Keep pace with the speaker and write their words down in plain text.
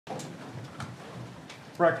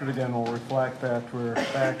Record again will reflect that we're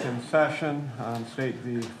back in session on State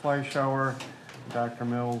v. Fleischauer. Dr.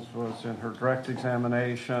 Mills was in her direct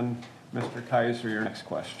examination. Mr. Kaiser, your next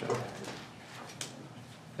question.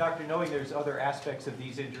 Doctor, knowing there's other aspects of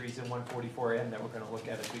these injuries in 144N that we're going to look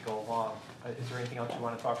at as we go along, is there anything else you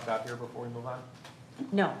want to talk about here before we move on?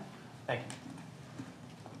 No. Thank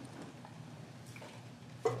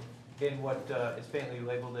you. In what is faintly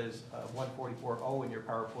labeled as 144O in your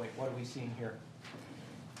PowerPoint, what are we seeing here?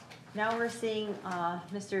 Now we're seeing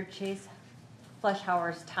Mr. Chase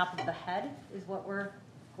Fleischauer's top of the head is what we're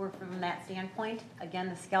from that standpoint. Again,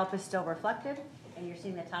 the scalp is still reflected, and you're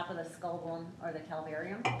seeing the top of the skull bone or the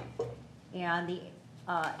calvarium. And the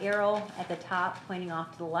arrow at the top pointing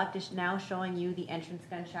off to the left is now showing you the entrance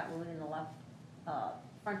gunshot wound in the left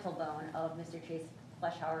frontal bone of Mr. Chase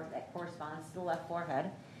Fleischauer that corresponds to the left forehead.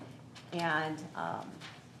 And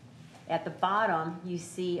at the bottom, you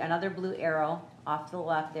see another blue arrow off to the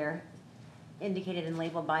left there, indicated and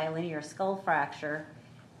labeled by a linear skull fracture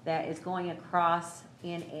that is going across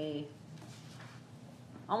in a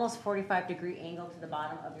almost 45-degree angle to the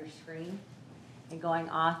bottom of your screen and going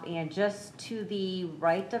off. And just to the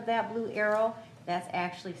right of that blue arrow, that's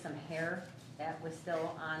actually some hair that was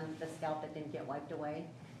still on the scalp that didn't get wiped away.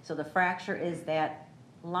 So the fracture is that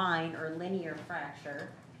line or linear fracture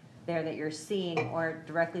there that you're seeing, or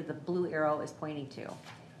directly the blue arrow is pointing to.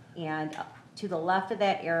 And to the left of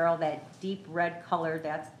that arrow, that deep red color,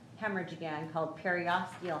 that's hemorrhage again, called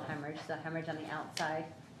periosteal hemorrhage, so hemorrhage on the outside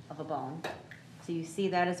of a bone. So you see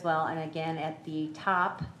that as well. And again, at the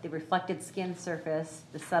top, the reflected skin surface,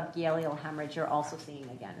 the subgaleal hemorrhage, you're also seeing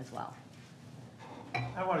again as well. I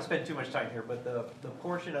don't want to spend too much time here, but the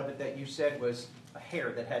portion of it that you said was a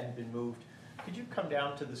hair that hadn't been moved. Could you come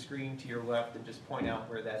down to the screen to your left and just point out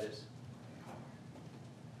where that is?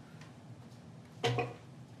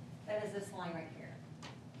 That is this line right here,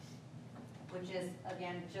 which is,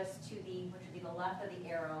 again, just to the, which would be the left of the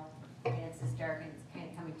arrow, and it's this dark and it's kind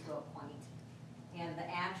of coming to a point. And the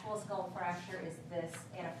actual skull fracture is this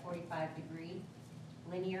at a 45-degree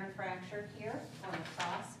linear fracture here, going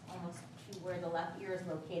across almost to where the left ear is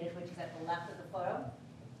located, which is at the left of the photo.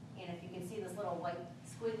 And if you can see this little white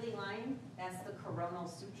squiggly line, that's the coronal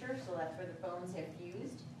suture, so that's where the bones have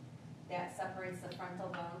fused. That separates the frontal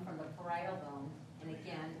bone from the parietal bone. And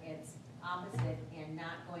again, it's opposite and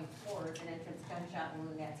not going towards an entrance gunshot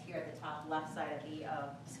wound that's here at the top left side of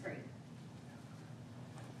the screen.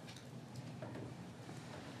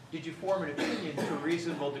 Did you form an opinion to a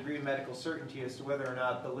reasonable degree of medical certainty as to whether or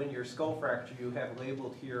not the linear skull fracture you have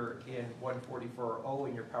labeled here in 144O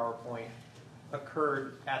in your PowerPoint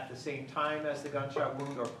occurred at the same time as the gunshot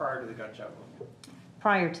wound or prior to the gunshot wound?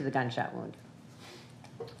 Prior to the gunshot wound.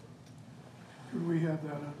 Could we have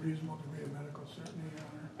that unreasonable degree of medical certainty, Your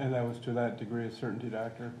Honor? And that was to that degree of certainty,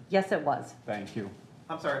 Doctor? Yes, it was. Thank you.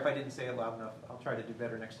 I'm sorry if I didn't say it loud enough. I'll try to do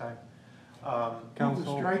better next time.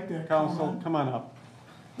 Counsel, come on up.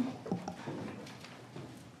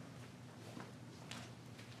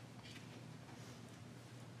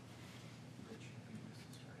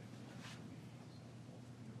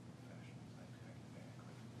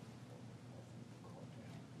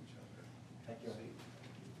 Thank you.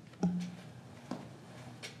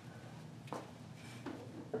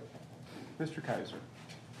 Mr. Kaiser.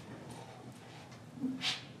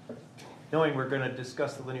 Knowing we're going to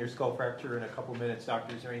discuss the linear skull fracture in a couple minutes,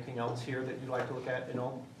 Doctor, is there anything else here that you'd like to look at in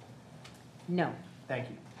all? No. Thank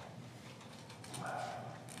you.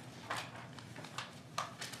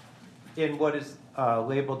 In what is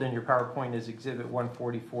labeled in your PowerPoint as Exhibit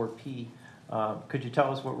 144P, could you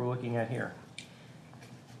tell us what we're looking at here?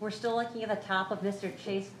 We're still looking at the top of Mr.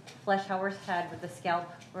 Chase Fleischauer's head with the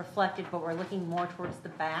scalp reflected, but we're looking more towards the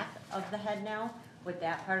back of the head now with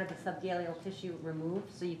that part of the subgaleal tissue removed.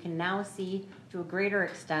 So you can now see, to a greater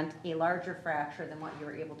extent, a larger fracture than what you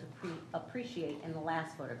were able to appreciate in the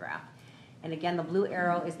last photograph. And again, the blue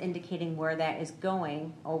arrow is indicating where that is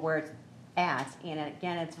going or where it's at. And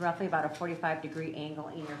again, it's roughly about a 45-degree angle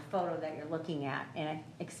in your photo that you're looking at and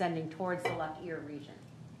extending towards the left ear region.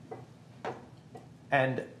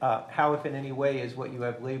 And how, if in any way, is what you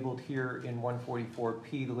have labeled here in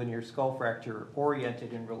 144P, the linear skull fracture,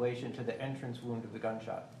 oriented in relation to the entrance wound of the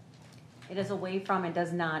gunshot? It is away from and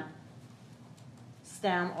does not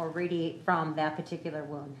stem or radiate from that particular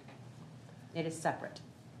wound. It is separate.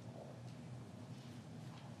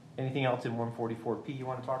 Anything else in 144P you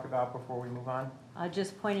want to talk about before we move on?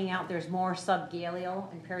 Just pointing out there's more subgaleal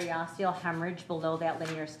and periosteal hemorrhage below that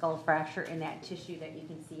linear skull fracture in that tissue that you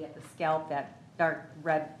can see at the scalp, that dark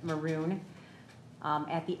red maroon.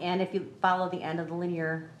 At the end, if you follow the end of the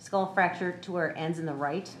linear skull fracture to where it ends in the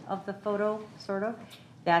right of the photo, sort of,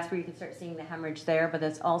 That's where you can start seeing the hemorrhage there, but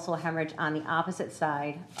there's also a hemorrhage on the opposite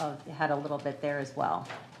side of the head a little bit there as well.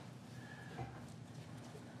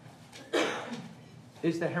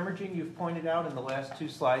 Is the hemorrhaging you've pointed out in the last two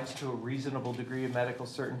slides to a reasonable degree of medical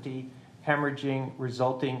certainty hemorrhaging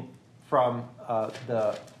resulting from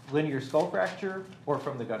the linear skull fracture or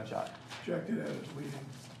from the gunshot? Rejected as leading.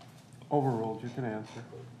 Overruled, you can answer.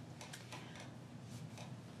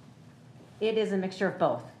 It is a mixture of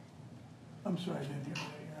both. I'm sorry, I didn't hear that,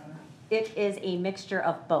 Your Honor. It is a mixture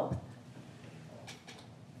of both.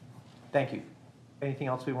 Thank you. Anything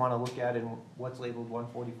else we want to look at in what's labeled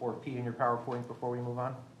 144P in your PowerPoint before we move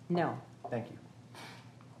on? No. Thank you.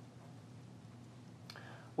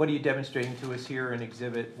 What are you demonstrating to us here in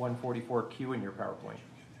Exhibit 144Q in your PowerPoint?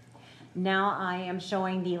 Now I am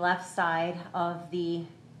showing the left side of the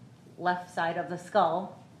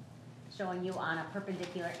skull, showing you on a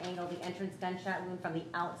perpendicular angle the entrance gunshot wound from the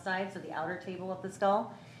outside, so the outer table of the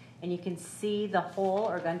skull. And you can see the hole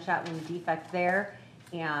or gunshot wound defect there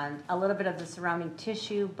and a little bit of the surrounding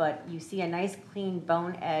tissue, but you see a nice clean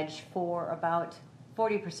bone edge for about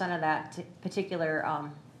 40% of that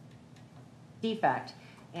particular defect.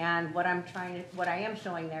 And what I am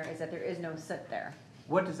showing there is that there is no soot there.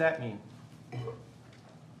 What does that mean?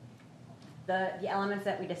 The elements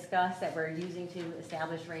that we discussed that we're using to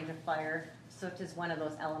establish range of fire, soot is one of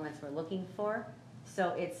those elements we're looking for. So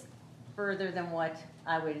it's further than what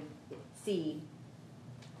I would see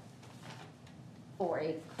for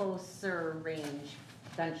a closer range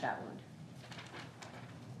gunshot wound.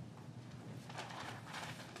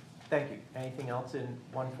 Thank you. Anything else in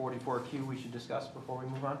 144Q we should discuss before we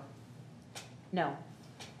move on? No.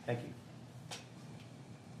 Thank you.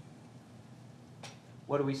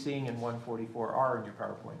 What are we seeing in 144R in your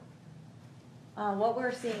PowerPoint? What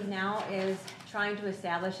we're seeing now is trying to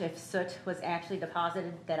establish if soot was actually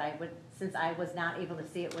deposited since I was not able to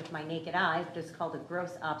see it with my naked eye, which is called a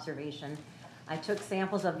gross observation. I took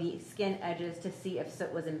samples of the skin edges to see if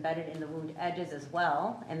soot was embedded in the wound edges as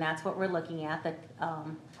well, and that's what we're looking at. The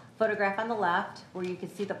photograph on the left, where you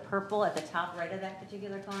can see the purple at the top right of that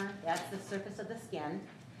particular corner, that's the surface of the skin.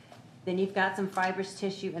 Then you've got some fibrous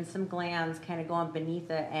tissue and some glands kind of going beneath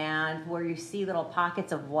it, and where you see little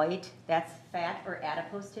pockets of white, that's fat or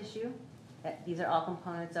adipose tissue. These are all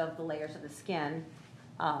components of the layers of the skin.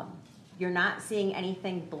 You're not seeing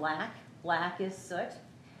anything black. Black is soot.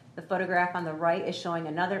 The photograph on the right is showing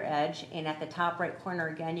another edge, and at the top right corner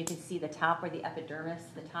again, you can see the top where the epidermis,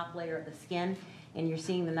 the top layer of the skin, and you're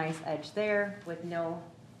seeing the nice edge there with no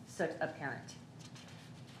soot apparent.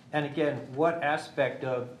 And again, what aspect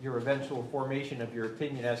of your eventual formation of your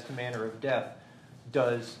opinion as to manner of death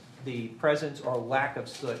does the presence or lack of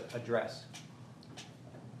soot address?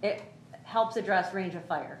 It helps address range of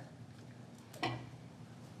fire.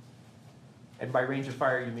 And by range of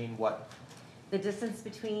fire, you mean what? The distance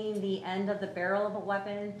between the end of the barrel of a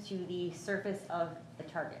weapon to the surface of the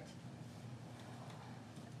target.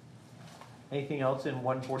 Anything else in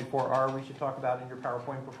 144R we should talk about in your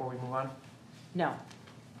PowerPoint before we move on? No.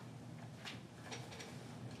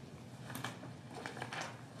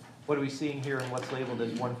 What are we seeing here in what's labeled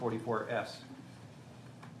as 144S?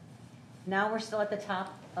 Now we're still at the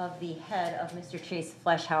top of the head of Mr. Chase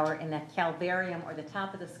Fleischauer, and the calvarium, or the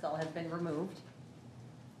top of the skull, has been removed.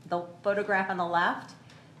 The photograph on the left,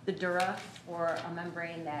 the dura, or a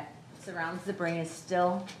membrane that surrounds the brain, is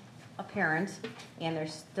still apparent, and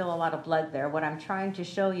there's still a lot of blood there. What I'm trying to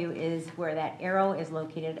show you is where that arrow is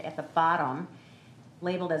located at the bottom,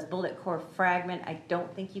 labeled as bullet core fragment. I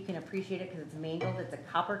don't think you can appreciate it because it's mangled. It's a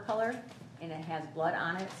copper color, and it has blood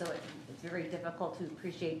on it, so it's very difficult to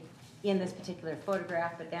appreciate in this particular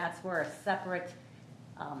photograph, but that's where a separate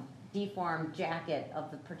deformed jacket of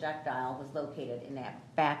the projectile was located in that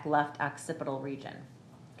back left occipital region.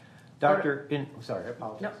 Doctor, sorry, I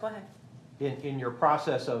apologize. No, go ahead. In your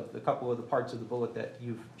process of a couple of the parts of the bullet that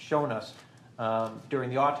you've shown us, during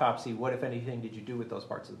the autopsy, what, if anything, did you do with those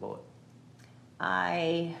parts of the bullet?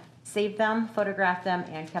 I saved them, photographed them,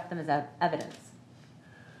 and kept them as evidence.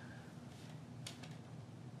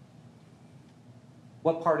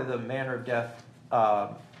 What part of the manner of death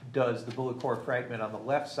does the bullet core fragment on the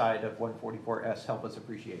left side of 144S help us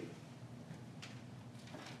appreciate?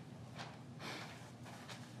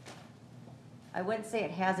 I wouldn't say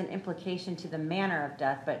it has an implication to the manner of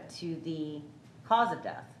death, but to the cause of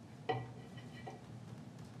death.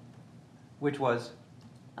 Which was?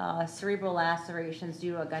 Cerebral lacerations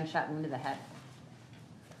due to a gunshot wound to the head.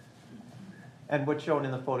 And what's shown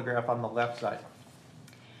in the photograph on the left side?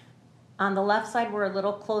 On the left side, we're a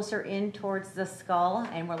little closer in towards the skull,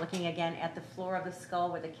 and we're looking again at the floor of the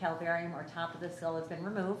skull where the calvarium or top of the skull has been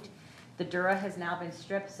removed. The dura has now been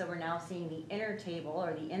stripped, so we're now seeing the inner table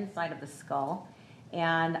or the inside of the skull.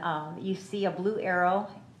 And you see a blue arrow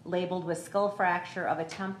labeled with skull fracture of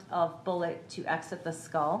attempt of bullet to exit the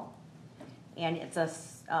skull. And it's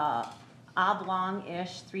a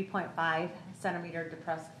oblong-ish 3.5 centimeter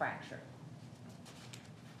depressed fracture.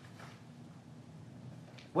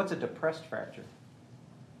 What's a depressed fracture?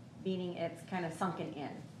 Meaning it's kind of sunken in.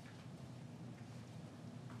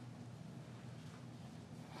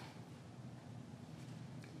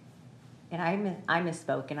 And I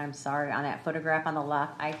misspoke, and I'm sorry. On that photograph on the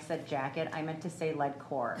left, I said jacket. I meant to say lead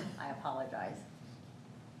core. I apologize.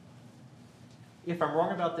 If I'm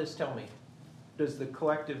wrong about this, tell me. Does the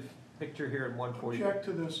collective picture here in 140? Object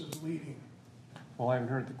to this as leading. Well, I haven't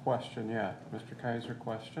heard the question yet. Mr. Kaiser,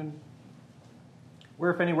 question?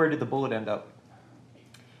 Where, if anywhere, did the bullet end up?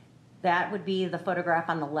 That would be the photograph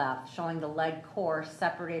on the left, showing the lead core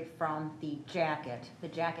separated from the jacket. The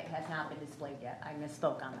jacket has not been displayed yet. I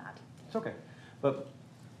misspoke on that. It's okay. But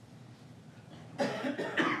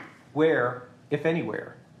where, if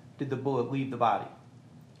anywhere, did the bullet leave the body?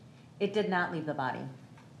 It did not leave the body.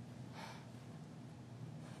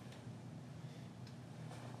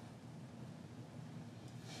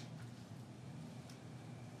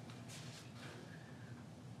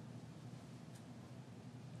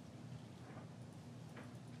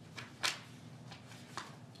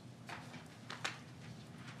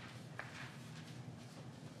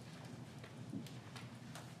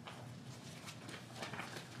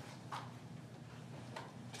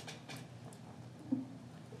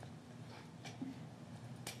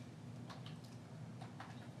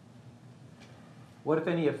 What, if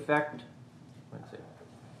any, effect, let's see,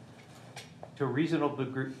 to a reasonable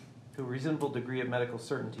degree of medical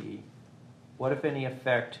certainty, what, if any,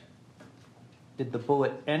 effect did the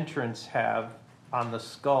bullet entrance have on the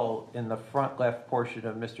skull in the front left portion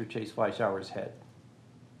of Mr. Chase Fleischauer's head?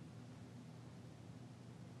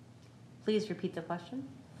 Please repeat the question.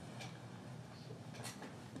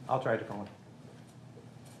 I'll try a different one.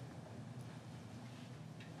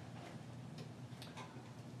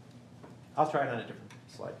 I'll try it on a different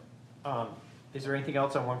slide. Is there anything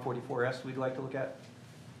else on 144S we'd like to look at?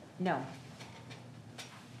 No.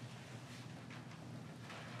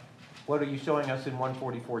 What are you showing us in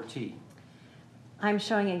 144T? I'm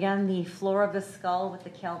showing again the floor of the skull with the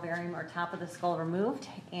calvarium or top of the skull removed,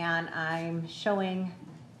 and I'm showing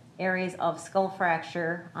areas of skull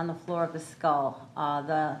fracture on the floor of the skull.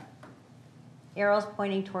 The arrows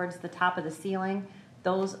pointing towards the top of the ceiling,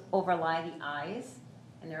 those overlie the eyes,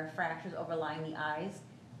 and there are fractures overlying the eyes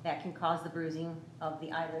that can cause the bruising of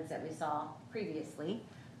the eyelids that we saw previously.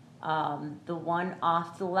 The one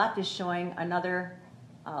off to the left is showing another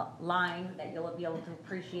line that you'll be able to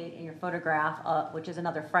appreciate in your photograph, which is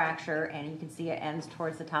another fracture, and you can see it ends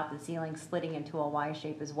towards the top of the ceiling, splitting into a Y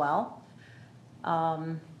shape as well.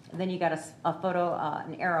 Then you got a photo,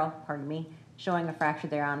 an arrow, pardon me, showing a fracture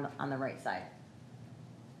there on the right side.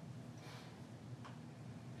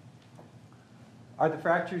 Are the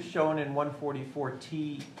fractures shown in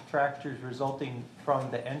 144T fractures resulting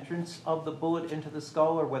from the entrance of the bullet into the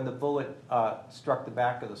skull or when the bullet struck the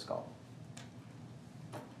back of the skull?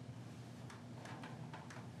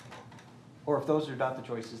 Or if those are not the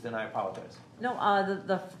choices, then I apologize. No,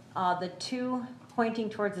 the two pointing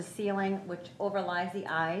towards the ceiling, which overlies the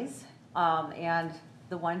eyes, and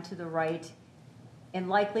the one to the right, and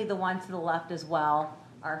likely the one to the left as well,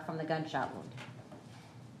 are from the gunshot wound.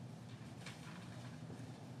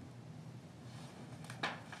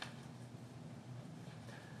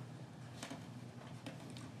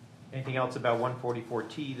 Anything else about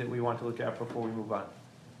 144T that we want to look at before we move on?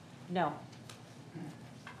 No.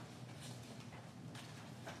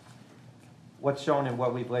 What's shown in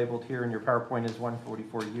what we've labeled here in your PowerPoint is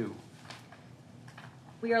 144U.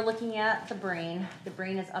 We are looking at the brain. The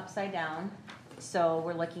brain is upside down. So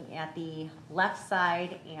we're looking at the left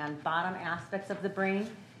side and bottom aspects of the brain.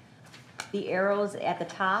 The arrows at the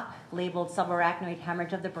top, labeled subarachnoid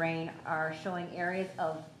hemorrhage of the brain, are showing areas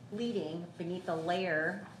of bleeding beneath the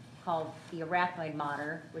layer called the arachnoid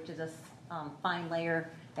mater, which is a fine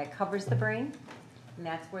layer that covers the brain. And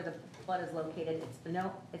that's where the blood is located.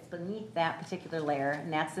 It's beneath that particular layer,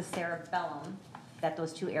 and that's the cerebellum that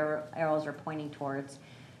those two arrows are pointing towards.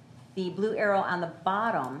 The blue arrow on the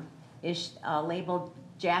bottom is labeled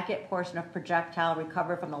jacket portion of projectile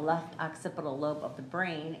recovered from the left occipital lobe of the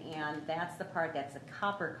brain, and that's the part that's a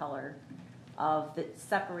copper color of the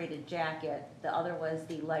separated jacket. The other was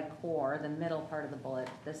the lead core, the middle part of the bullet.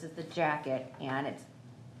 This is the jacket, and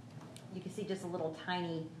you can see just a little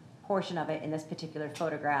tiny portion of it in this particular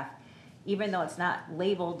photograph. even though it's not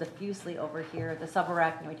labeled diffusely over here, the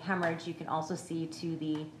subarachnoid hemorrhage, you can also see to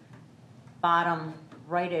the bottom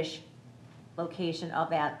rightish location of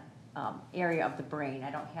that area of the brain.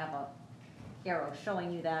 I don't have a arrow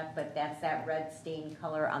showing you that, but that's that red stain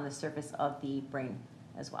color on the surface of the brain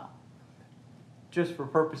as well. Just for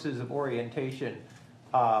purposes of orientation,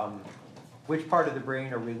 which part of the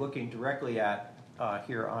brain are we looking directly at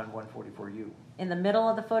here on 144U? In the middle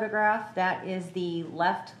of the photograph, that is the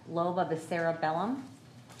left lobe of the cerebellum.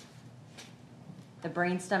 The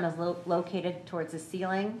brainstem is located towards the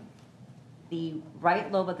ceiling. The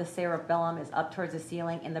right lobe of the cerebellum is up towards the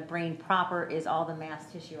ceiling, and the brain proper is all the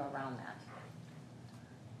mass tissue around that.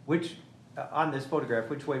 Which, on this photograph,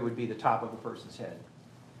 which way would be the top of the person's head?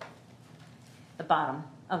 The bottom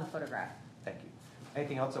of the photograph. Thank you.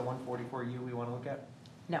 Anything else on 144U we want to look at?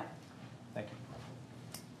 No. Thank you.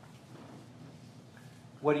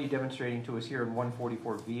 What are you demonstrating to us here in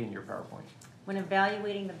 144V in your PowerPoint? When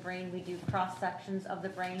evaluating the brain, we do cross sections of the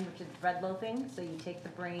brain, which is red loafing. So you take the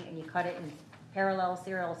brain and you cut it in parallel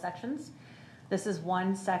serial sections. This is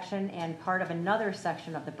one section and part of another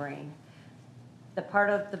section of the brain. The part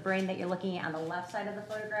of the brain that you're looking at on the left side of the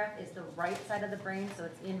photograph is the right side of the brain, so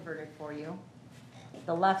it's inverted for you.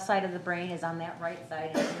 The left side of the brain is on that right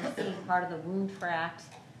side, and you're seeing part of the wound tract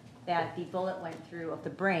that the bullet went through of the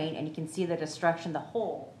brain, and you can see the destruction, the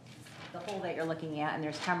hole that you're looking at, and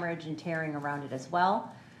there's hemorrhage and tearing around it as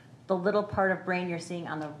well. The little part of brain you're seeing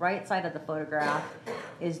on the right side of the photograph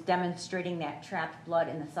is demonstrating that trapped blood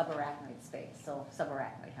in the subarachnoid space, so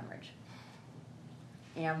subarachnoid hemorrhage.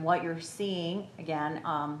 And what you're seeing, again,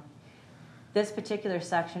 this particular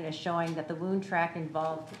section is showing that the wound tract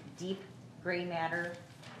involved deep gray matter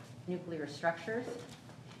nuclear structures.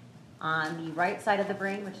 On the right side of the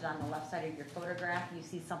brain, which is on the left side of your photograph, you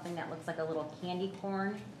see something that looks like a little candy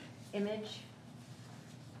corn image.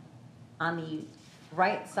 On the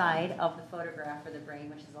right side of the photograph for the brain,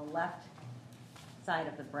 which is the left side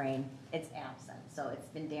of the brain, it's absent, so it's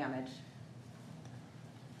been damaged.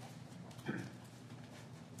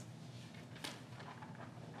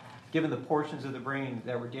 Given the portions of the brain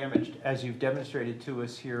that were damaged, as you've demonstrated to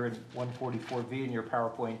us here in 144V in your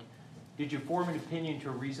PowerPoint, did you form an opinion to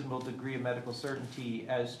a reasonable degree of medical certainty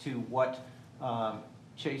as to what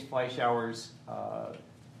Chase Fleischauer's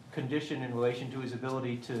condition in relation to his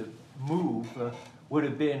ability to move would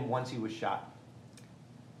have been once he was shot?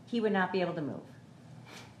 He would not be able to move.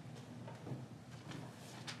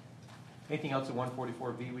 Anything else in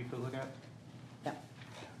 144V we could look at? No.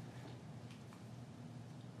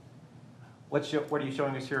 What are you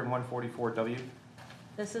showing us here in 144W?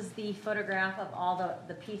 This is the photograph of all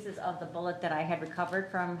the pieces of the bullet that I had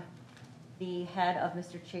recovered from the head of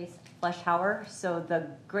Mr. Chase Fleischauer. So the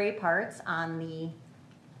gray parts on the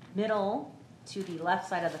middle to the left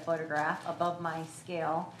side of the photograph above my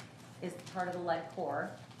scale is part of the lead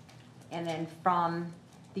core. And then from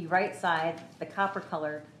the right side, the copper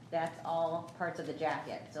colored, that's all parts of the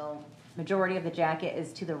jacket. So majority of the jacket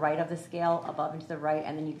is to the right of the scale, above and to the right,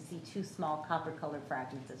 and then you can see two small copper colored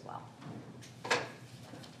fragments as well.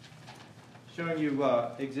 Showing you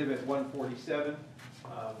Exhibit 147.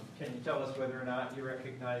 Can you tell us whether or not you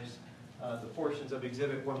recognize the portions of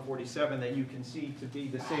Exhibit 147 that you can see to be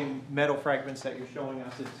the same metal fragments that you're showing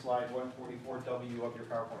us in slide 144W of your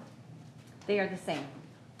PowerPoint? They are the same.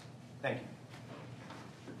 Thank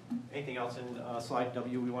you. Anything else in slide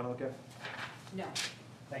W we want to look at? No.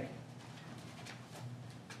 Thank you.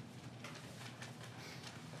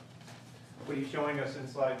 What are you showing us in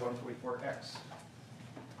slide 144X?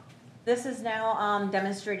 This is now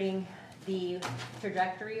demonstrating the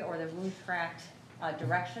trajectory or the wound tract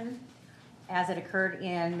direction as it occurred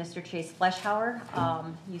in Mr. Chase Fleischauer.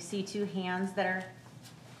 You see two hands that are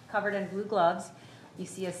covered in blue gloves. You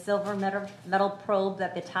see a silver metal probe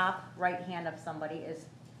at the top right hand of somebody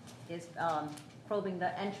is probing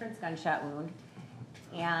the entrance gunshot wound.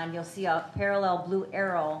 And you'll see a parallel blue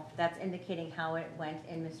arrow that's indicating how it went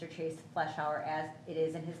in Mr. Chase Fleischauer as it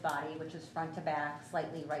is in his body, which is front to back,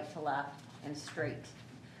 slightly right to left, and straight.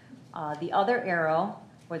 The other arrow,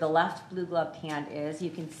 where the left blue gloved hand is, you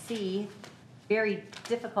can see, very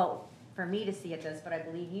difficult for me to see at this, but I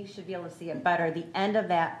believe you should be able to see it better. The end of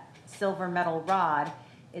that silver metal rod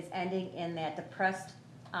is ending in that depressed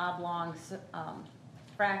oblong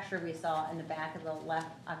fracture we saw in the back of the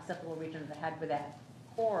left occipital region of the head where that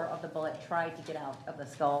core of the bullet tried to get out of the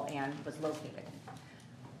skull and was located.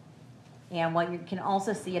 And what you can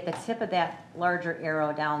also see at the tip of that larger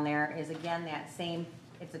arrow down there is again that same,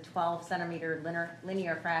 it's a 12 centimeter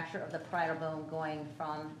linear fracture of the parietal bone going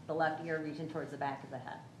from the left ear region towards the back of the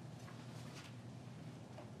head.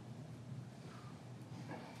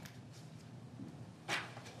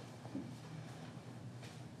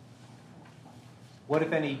 What,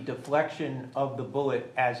 if any, deflection of the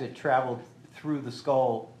bullet as it traveled through the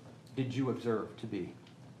skull did you observe to be,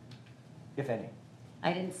 if any?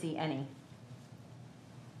 I didn't see any.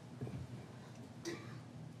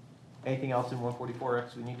 Anything else in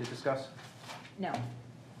 144X we need to discuss? No.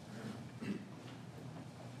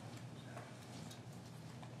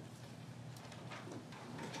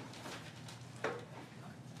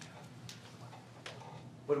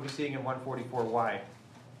 What are we seeing in 144Y?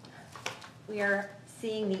 We are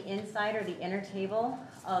seeing the inside or the inner table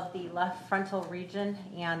of the left frontal region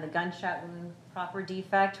and the gunshot wound proper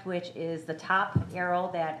defect, which is the top arrow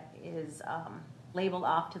that is labeled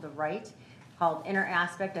off to the right, called inner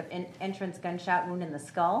aspect of entrance gunshot wound in the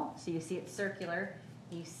skull. So you see it's circular.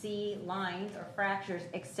 You see lines or fractures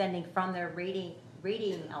extending from there,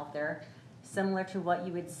 radiating out there, similar to what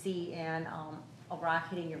you would see in a rock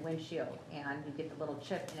hitting your windshield, and you get the little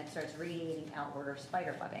chip and it starts radiating outward, or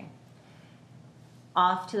spider webbing.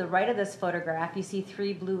 Off to the right of this photograph, you see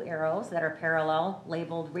 3 blue arrows that are parallel,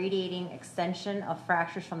 labeled radiating extension of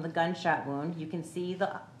fractures from the gunshot wound. You can see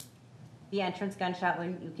the entrance gunshot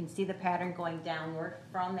wound. You can see the pattern going downward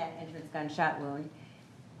from that entrance gunshot wound.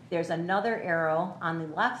 There's another arrow on the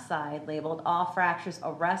left side labeled all fractures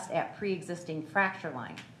arrest at pre-existing fracture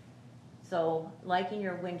line. So like in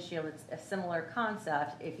your windshield, it's a similar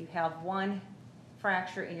concept. If you have one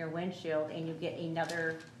fracture in your windshield and you get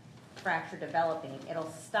another fracture developing, it'll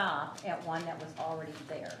stop at one that was already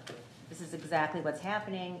there. This is exactly what's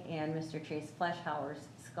happening in Mr. Chase Fleischauer's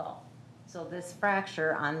skull. So this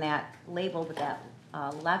fracture on that labeled with that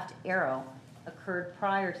left arrow occurred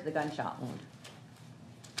prior to the gunshot wound.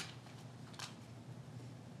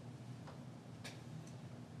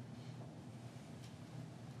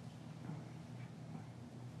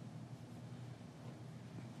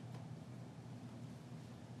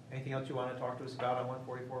 Anything else you want to talk to us about on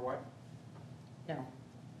 144Y? No.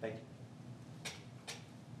 Thank you.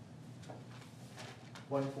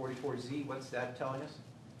 144Z, what's that telling us?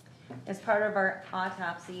 As part of our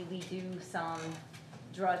autopsy, we do some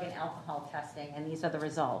drug and alcohol testing, and these are the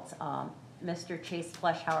results. Mr. Chase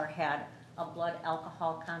Fleischauer had a blood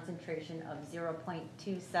alcohol concentration of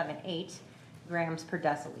 0.278 grams per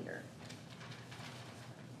deciliter.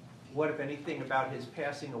 What, if anything, about his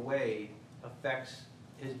passing away affects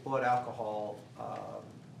his blood alcohol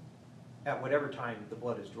at whatever time the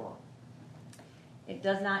blood is drawn? It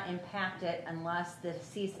does not impact it unless the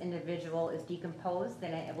deceased individual is decomposed,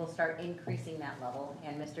 then it will start increasing that level,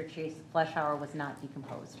 and Mr. Chase Fleischauer was not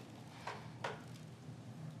decomposed.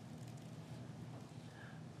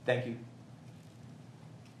 Thank you.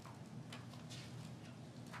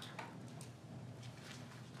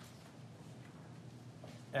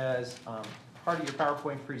 As part of your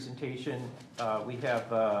PowerPoint presentation, we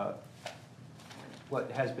have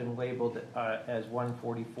what has been labeled as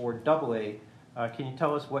 144AA. Can you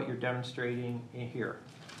tell us what you're demonstrating in here?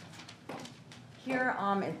 Here,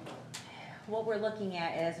 what we're looking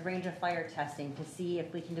at is range of fire testing to see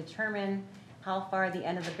if we can determine how far the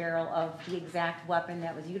end of the barrel of the exact weapon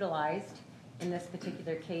that was utilized in this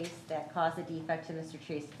particular case that caused the defect to Mr.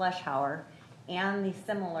 Chase Fleischauer, and the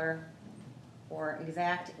similar or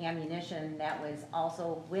exact ammunition that was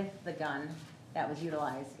also with the gun that was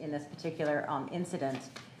utilized in this particular incident.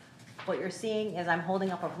 What you're seeing is I'm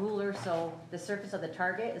holding up a ruler, so the surface of the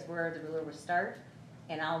target is where the ruler would start,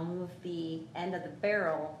 and I'll move the end of the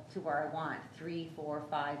barrel to where I want, 3, 4,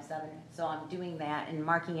 5, 7. So I'm doing that and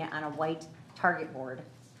marking it on a white target board,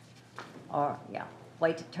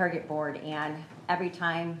 white target board, and every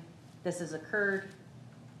time this has occurred,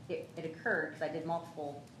 it occurred because I did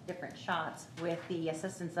multiple different shots with the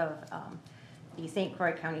assistance of the St.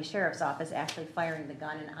 Croix County Sheriff's Office actually firing the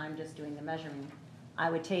gun, and I'm just doing the measuring. I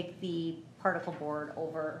would take the particle board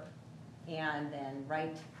over and then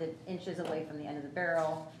write the inches away from the end of the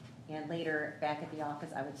barrel, and later back at the office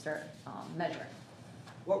I would start measuring.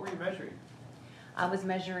 What were you measuring? I was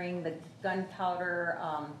measuring the gunpowder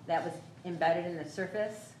that was embedded in the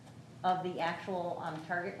surface of the actual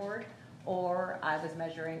target board, or I was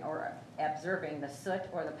measuring or observing the soot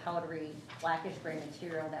or the powdery blackish gray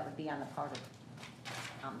material that would be on the powder.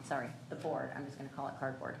 The board. I'm just going to call it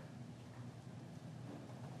cardboard.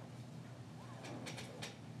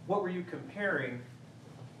 What were you comparing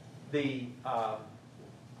the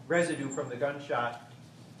residue from the gunshot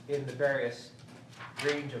in the various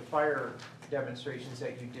range of fire demonstrations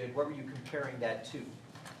that you did? What were you comparing that to?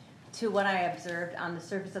 To what I observed on the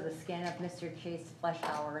surface of the skin of Mr. Chase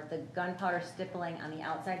Fleischauer, the gunpowder stippling on the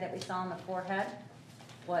outside that we saw on the forehead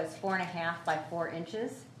was 4.5 by 4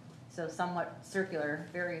 inches, so somewhat circular,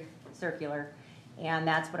 very circular, and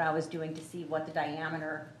that's what I was doing to see what the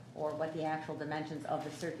diameter or what the actual dimensions of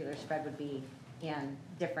the circular spread would be in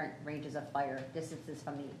different ranges of fire distances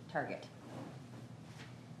from the target.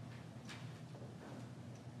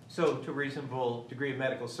 So to reasonable degree of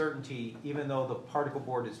medical certainty, even though the particle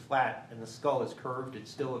board is flat and the skull is curved,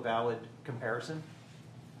 it's still a valid comparison?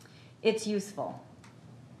 It's useful.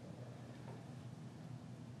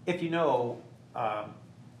 If you know how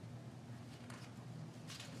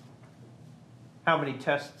many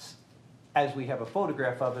tests, as we have a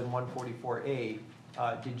photograph of in 144A,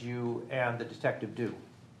 did you and the detective do?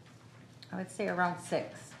 I would say around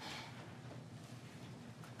 6.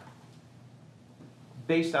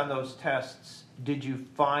 Based on those tests, did you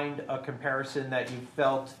find a comparison that you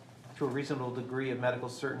felt, to a reasonable degree of medical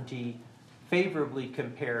certainty, favorably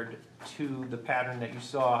compared to the pattern that you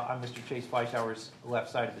saw on Mr. Chase Fleischauer's left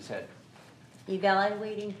side of his head?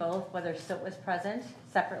 Evaluating both whether soot was present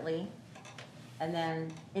separately and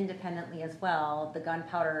then independently as well, the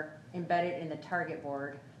gunpowder embedded in the target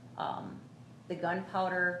board, the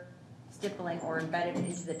gunpowder stippling or embedded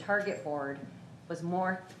into the target board was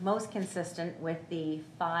most consistent with the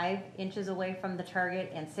 5 inches away from the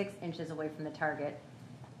target and 6 inches away from the target.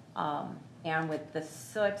 And with the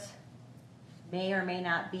soot may or may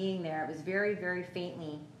not being there, it was very, very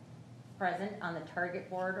faintly present on the target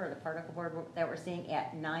board or the particle board that we're seeing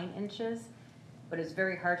at 9 inches, but it's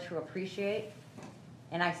very hard to appreciate.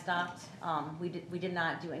 And I stopped, we did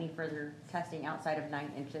not do any further testing outside of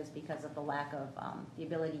 9 inches because of the lack of the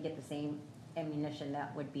ability to get the same ammunition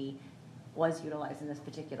that was utilized in this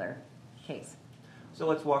particular case. So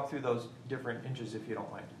let's walk through those different inches if you don't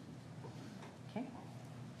mind. Okay.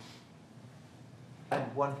 And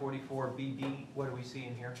 144BB, what are we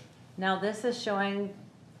seeing here? Now this is showing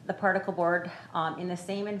the particle board in the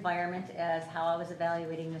same environment as how I was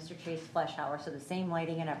evaluating Mr. Chase Fleischauer, so the same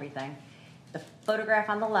lighting and everything. The photograph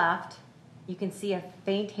on the left, you can see a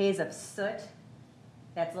faint haze of soot.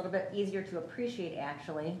 That's a little bit easier to appreciate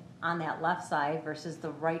actually on that left side versus the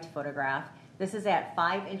right photograph. This is at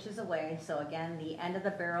 5 inches away, so again, the end of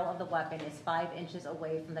the barrel of the weapon is 5 inches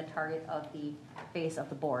away from the target of the face of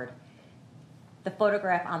the board. The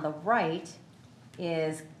photograph on the right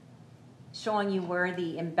is showing you where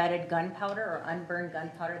the embedded gunpowder or unburned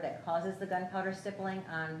gunpowder that causes the gunpowder stippling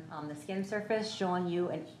on the skin surface, showing you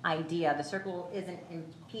an idea. The circle isn't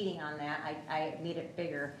impeding on that. I made it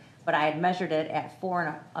bigger, but I had measured it at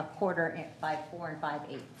 4 1/4 by 4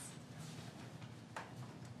 5/8.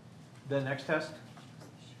 The next test?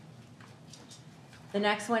 The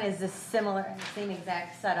next one is this similar, same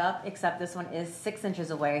exact setup, except this one is 6 inches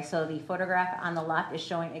away. So the photograph on the left is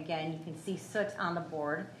showing, again, you can see soot on the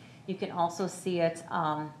board. You can also see it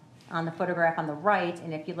on the photograph on the right,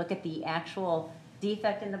 and if you look at the actual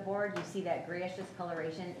defect in the board, you see that grayish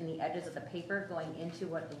discoloration in the edges of the paper going into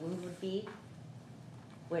what the wound would be,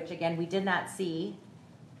 which again, we did not see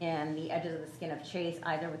in the edges of the skin of Chase,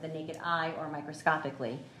 either with the naked eye or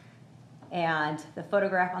microscopically. And the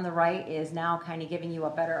photograph on the right is now kind of giving you a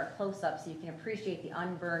better close-up so you can appreciate the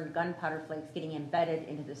unburned gunpowder flakes getting embedded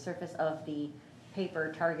into the surface of the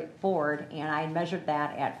paper target board, and I measured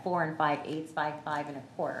that at 4 5/8 by 5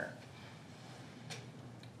 1/4.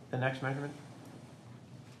 The next measurement?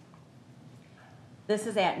 This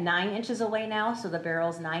is at 9 inches away now, so the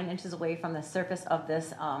barrel's 9 inches away from the surface of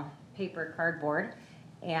this paper cardboard,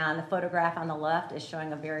 and the photograph on the left is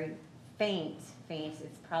showing a very faint,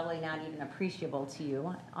 it's probably not even appreciable to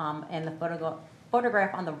you, and the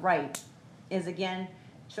photograph on the right is again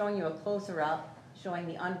showing you a closer up, showing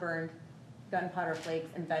the unburned gunpowder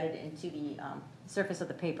flakes embedded into the surface of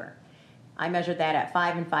the paper. I measured that at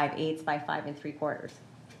 5 5/8 by 5 3/4.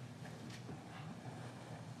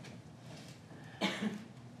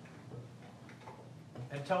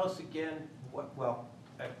 And tell us again, what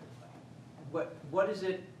is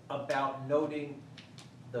it about noting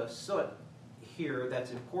the soot here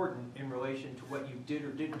that's important in relation to what you did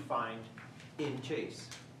or didn't find in Chase?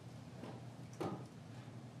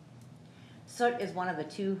 Soot is one of the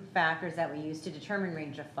 2 factors that we use to determine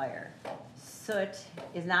range of fire. Soot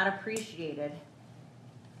is not appreciated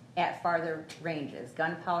at farther ranges.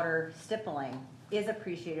 Gunpowder stippling is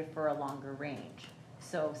appreciated for a longer range.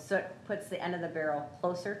 So soot puts the end of the barrel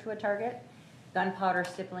closer to a target. Gunpowder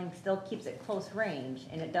stippling still keeps it close range,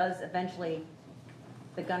 and it does eventually,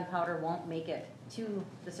 the gunpowder won't make it to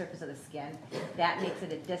the surface of the skin. That makes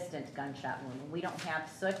it a distant gunshot wound. When we don't have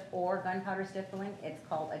soot or gunpowder stippling, it's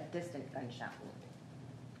called a distant gunshot wound.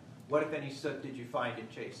 What, if any, soot did you find in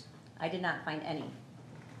Chase? I did not find any.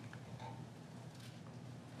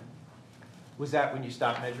 Was that when you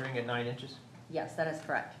stopped measuring at 9 inches? Yes, that is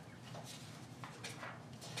correct.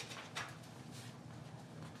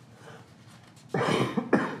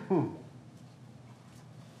 And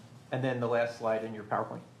then the last slide in your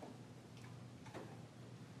PowerPoint.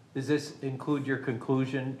 Does this include your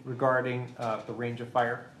conclusion regarding the range of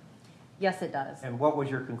fire? Yes, it does. And what was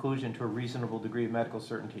your conclusion to a reasonable degree of medical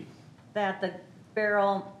certainty? That the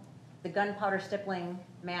barrel, the gunpowder stippling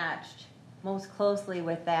matched most closely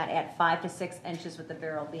with that at 5 to 6 inches, with the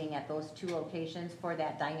barrel being at those two locations for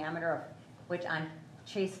that diameter, of which on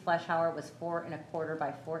Chase Fleischauer was 4 1/4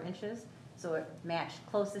 by 4 inches. So it matched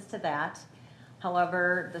closest to that.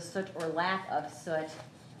 However, the soot or lack of soot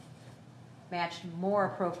matched more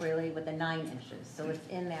appropriately with the 9 inches. So it's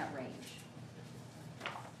in that range.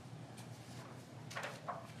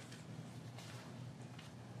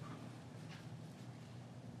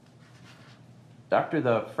 Doctor,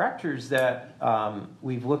 the fractures that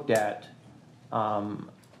we've looked at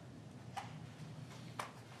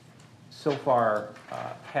so far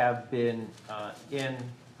have been in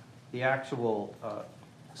the actual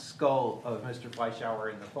skull of Mr.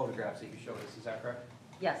 Fleischauer in the photographs that you showed us. Is that correct?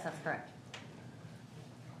 Yes, that's correct.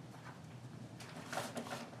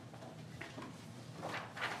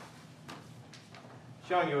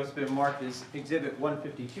 Showing you what's been marked as Exhibit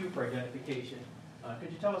 152 for identification.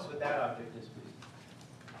 Could you tell us what that object is, please?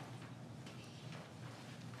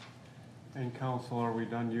 And counsel, are we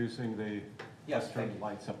done using the? Yes, Let's turn thank the you.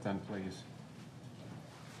 lights up then, please.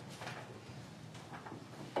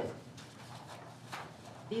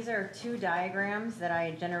 These are two diagrams that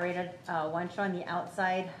I generated, one showing the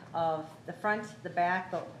outside of the front, the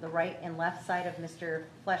back, the right and left side of Mr.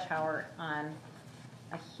 Fleischauer on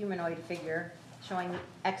a humanoid figure, showing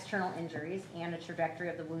external injuries and a trajectory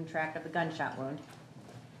of the wound tract of the gunshot wound.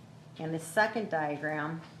 And the second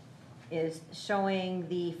diagram is showing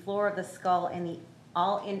the floor of the skull and the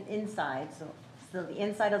inside, so the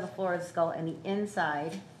inside of the floor of the skull and the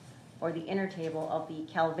inside or the inner table of the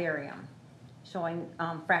calvarium, showing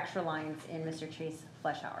fracture lines in Mr. Chase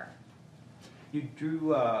Fleischauer. You drew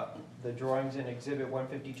the drawings in Exhibit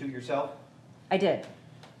 152 yourself? I did.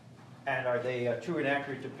 And are they a true and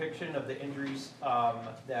accurate depiction of the injuries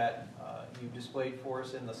that you displayed for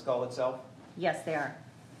us in the skull itself? Yes, they are.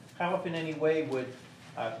 How, if in any way, would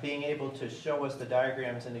being able to show us the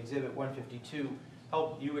diagrams in Exhibit 152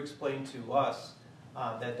 help you explain to us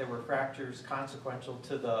that there were fractures consequential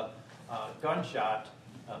to the gunshot,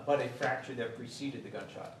 but a fracture that preceded the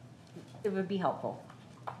gunshot? It would be helpful.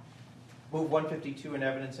 Move 152 in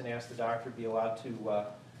evidence and ask the doctor to be allowed to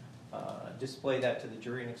display that to the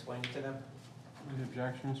jury and explain it to them. Any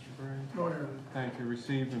objection, Mr. Gray? Go ahead. Thank you.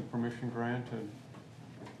 Received and permission granted.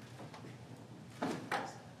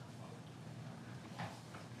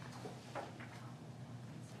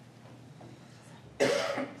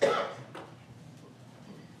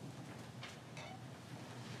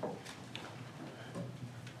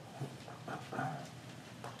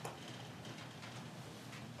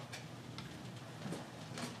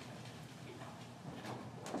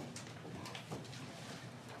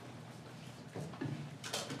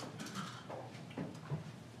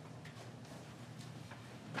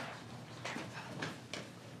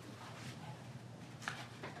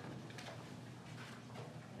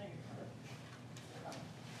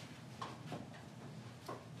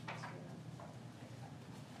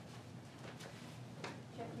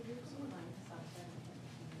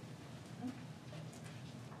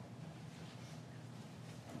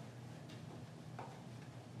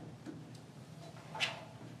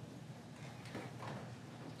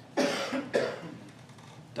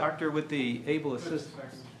 Doctor, with the able Just a assist.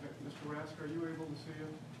 second. Mr. Rask, are you able to see it?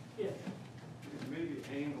 Yeah. Maybe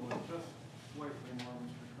angle it just slightly more,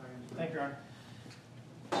 Mr. Cranes. Thank you, Your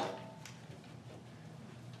Honor.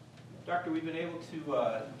 Doctor, we've been able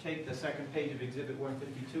to take the second page of Exhibit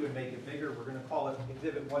 152 and make it bigger. We're going to call it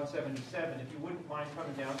Exhibit 177. If you wouldn't mind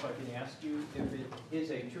coming down so I can ask you if it is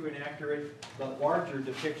a true and accurate, but larger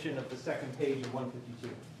depiction of the second page of 152.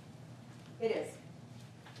 It is.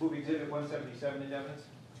 Move Exhibit 177 in evidence.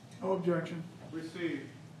 No objection. Received.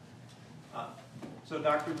 So,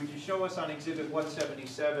 Doctor, would you show us on Exhibit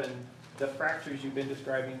 177 the fractures you've been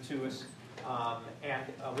describing to us,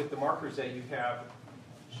 and with the markers that you have,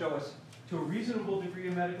 show us to a reasonable degree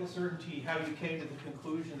of medical certainty how you came to the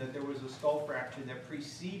conclusion that there was a skull fracture that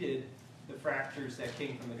preceded the fractures that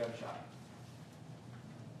came from the gunshot?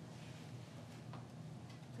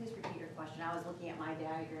 Please repeat your question. I was looking at my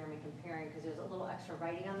diagram and comparing because there's a little extra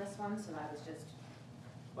writing on this one, so I was just.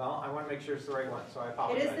 Well, I want to make sure it's the right one, so I It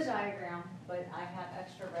apologize. is the diagram, but I have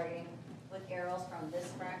extra writing with arrows from this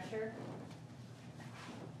fracture,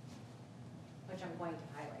 which I'm going to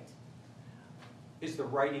highlight. Is the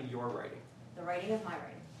writing your writing? The writing is my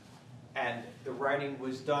writing. And the writing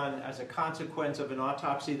was done as a consequence of an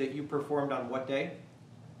autopsy that you performed on what day?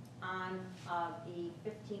 On the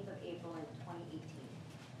 15th of April in 2018.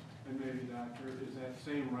 And maybe, doctor, is that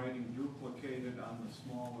same writing duplicated on the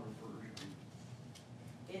smaller version?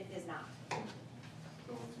 It is not.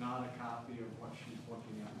 So it's not a copy of what she's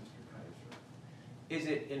looking at, Mr. Kaiser? Is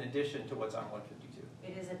it in addition to what's on 152?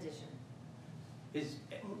 It is addition. Is,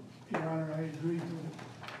 Your Honor, I agree with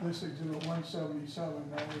this exhibit 177,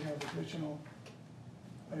 now we have additional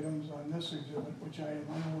items on this exhibit, which I am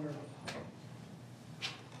unaware of.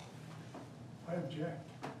 I object.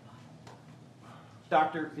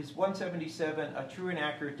 Doctor, is 177 a true and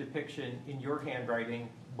accurate depiction in your handwriting,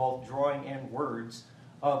 both drawing and words,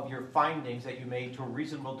 of your findings that you made to a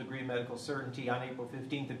reasonable degree of medical certainty on April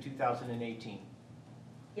 15th of 2018?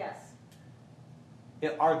 Yes.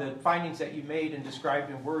 Are the findings that you made and described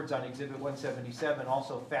in words on Exhibit 177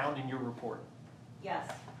 also found in your report?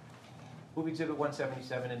 Yes. Move Exhibit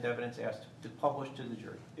 177 and evidence asked to publish to the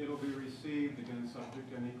jury. It'll be received against subject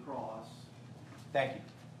to any cross. Thank you.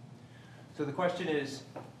 So the question is,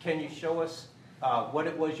 can you show us what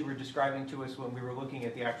it was you were describing to us when we were looking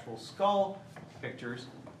at the actual skull pictures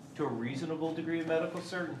to a reasonable degree of medical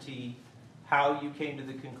certainty, how you came to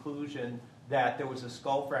the conclusion that there was a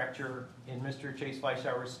skull fracture in Mr. Chase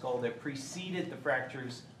Fleischauer's skull that preceded the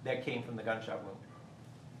fractures that came from the gunshot wound?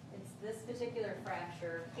 It's this particular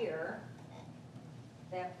fracture here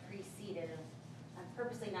that preceded. I'm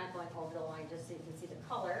purposely not going over the line just so you can see the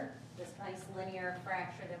color. This nice linear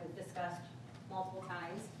fracture that we've discussed multiple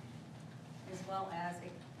times, as well as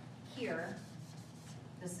here.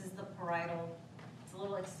 This is the parietal. It's a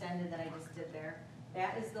little extended that I just did there.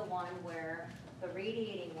 That is the one where the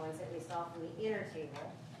radiating ones that we saw from the inner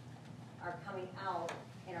table are coming out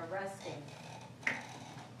and arresting,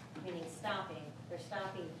 meaning stopping. They're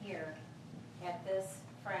stopping here at this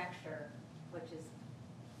fracture, which is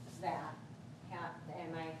that,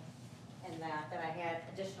 and that I had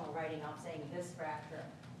additional writing off saying this fracture.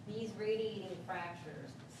 These radiating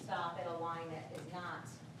fractures stop at a line that is not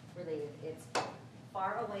related. It's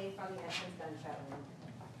far away from the Essence gunshot wound.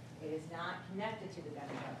 It is not connected to the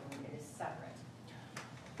gunshot wound. It is separate.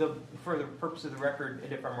 For the purpose of the record,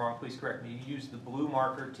 and if I'm wrong, please correct me, you used the blue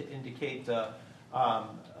marker to indicate the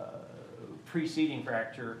preceding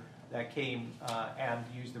fracture that came, and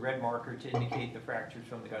used the red marker to indicate the fractures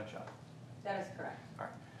from the gunshot. That is correct. All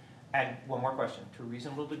right. And one more question. To a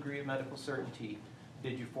reasonable degree of medical certainty,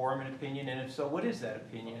 did you form an opinion, and if so, what is that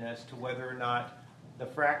opinion as to whether or not the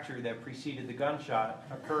fracture that preceded the gunshot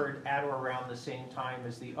occurred at or around the same time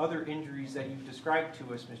as the other injuries that you've described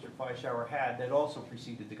to us Mr. Fleischauer had that also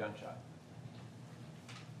preceded the gunshot?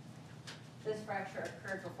 This fracture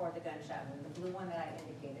occurred before the gunshot wound, the blue one that I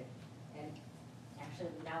indicated, and actually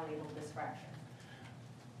now labeled this fracture.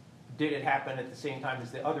 Did it happen at the same time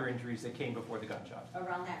as the other injuries that came before the gunshot?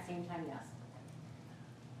 Around that same time, yes.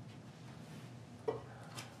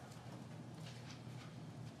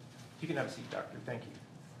 You can have a seat, doctor. Thank you.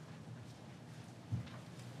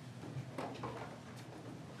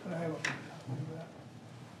 Could I have a copy of that?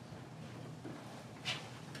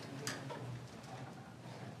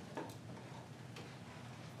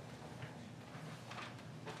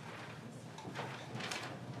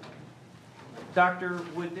 Doctor,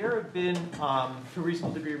 would there have been, to a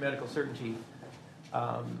reasonable degree of medical certainty,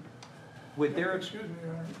 would there have... Excuse me,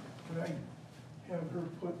 Your Honor, could I have her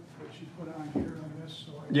put what she put on here on this?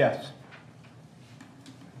 So I Yes.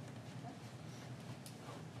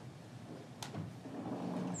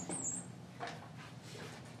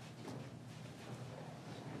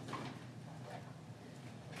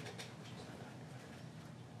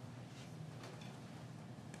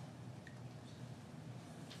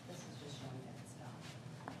 This is just showing that it's done.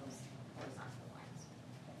 Those horizontal lines.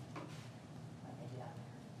 Like I did out there.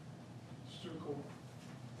 circle,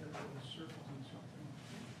 there are little circles and something.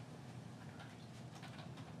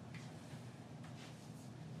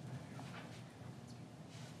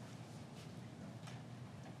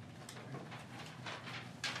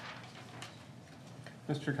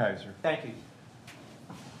 Mr. Kaiser. Thank you.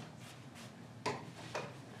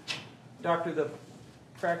 Doctor, the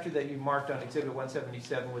fracture that you marked on Exhibit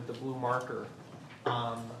 177 with the blue marker,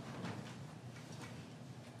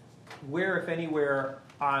 where, if anywhere,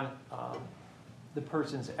 on the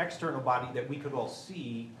person's external body that we could all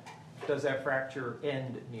see, does that fracture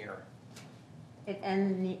end near? It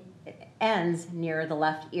ends near the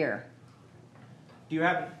left ear. Do you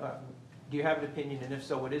have an opinion, and if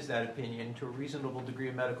so, what is that opinion, to a reasonable degree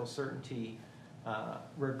of medical certainty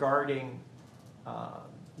regarding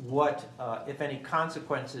what, if any,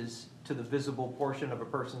 consequences to the visible portion of a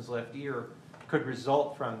person's left ear could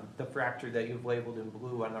result from the fracture that you've labeled in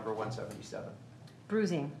blue on number 177?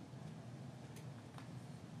 Bruising.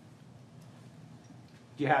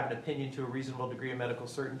 Do you have an opinion to a reasonable degree of medical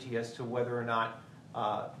certainty as to whether or not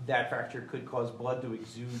that fracture could cause blood to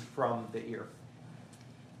exude from the ear?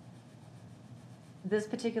 This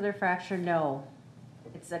particular fracture, no.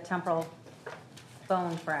 It's a temporal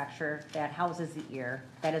bone fracture that houses the ear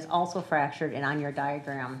that is also fractured and on your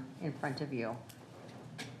diagram in front of you.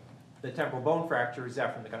 The temporal bone fracture, is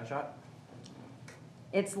that from the gunshot?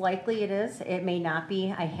 It's likely it is. It may not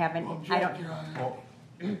be. I don't. Your Honor. Well,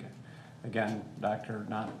 okay. Again, Doctor,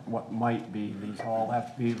 not what might be. These all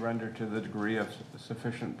have to be rendered to the degree of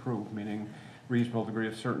sufficient proof, meaning reasonable degree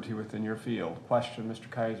of certainty within your field. Question, Mr.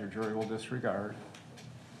 Kaiser, jury will disregard.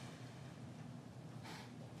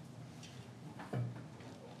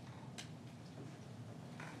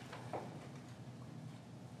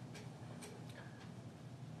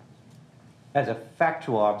 As a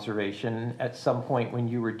factual observation, at some point when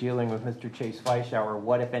you were dealing with Mr. Chase Fleischauer,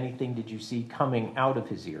 what, if anything, did you see coming out of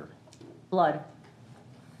his ear? Blood.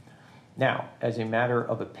 Now, as a matter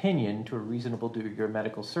of opinion, to a reasonable degree of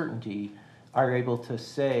medical certainty, are you able to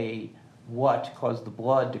say what caused the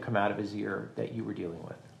blood to come out of his ear that you were dealing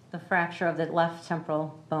with? The fracture of the left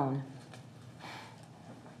temporal bone.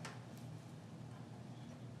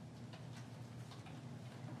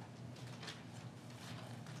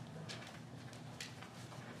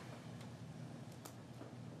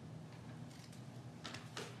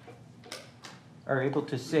 Are able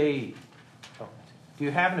to say, do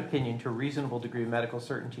you have an opinion to a reasonable degree of medical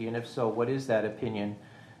certainty, and if so, what is that opinion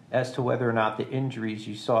as to whether or not the injuries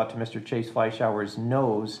you saw to Mr. Chase Fleischauer's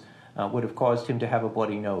nose would have caused him to have a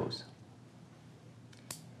bloody nose?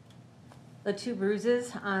 The two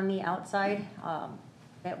bruises on the outside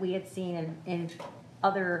that we had seen in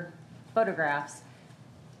other photographs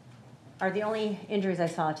are the only injuries I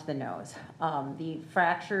saw to the nose. The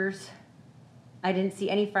fractures, I didn't see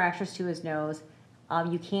any fractures to his nose.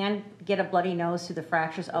 You can get a bloody nose through the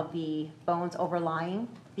fractures of the bones overlying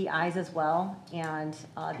the eyes as well, and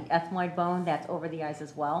the ethmoid bone that's over the eyes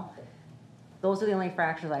as well. Those are the only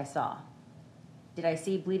fractures I saw. Did I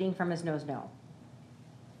see bleeding from his nose? No.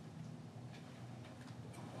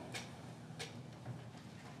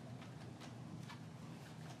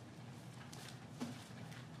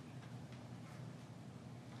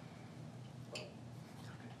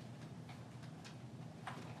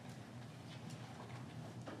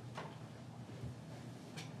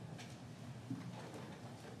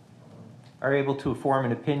 Are able to form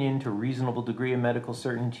an opinion to a reasonable degree of medical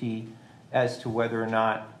certainty as to whether or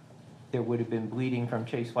not there would have been bleeding from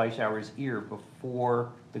Chase Fleischauer's ear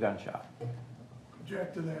before the gunshot?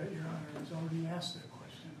 Object to that, Your Honor. He's already asked that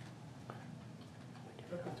question.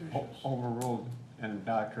 Repetitious. Overruled. And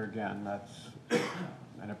Doctor, again, that's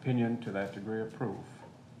an opinion to that degree of proof.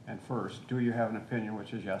 And first, do you have an opinion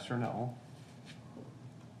which is yes or no?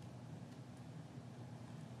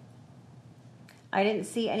 I didn't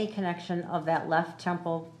see any connection of that left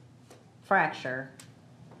temporal fracture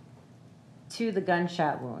to the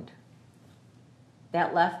gunshot wound.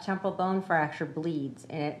 That left temporal bone fracture bleeds,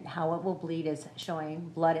 and how it will bleed is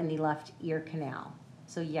showing blood in the left ear canal.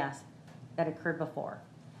 So yes, that occurred before.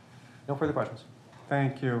 No further questions.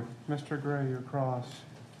 Thank you. Mr. Gray, your cross.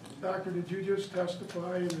 Doctor, did you just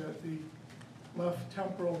testify that the left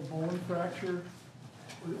temporal bone fracture,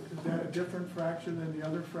 is that a different fracture than the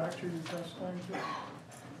other fracture you're testifying to?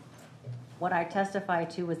 What I testified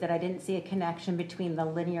to was that I didn't see a connection between the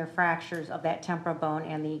linear fractures of that temporal bone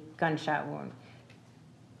and the gunshot wound.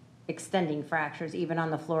 Extending fractures, even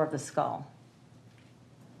on the floor of the skull.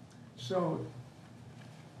 So,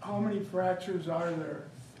 how many fractures are there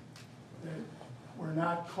that were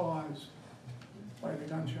not caused by the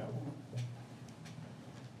gunshot wound?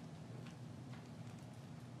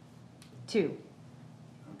 2.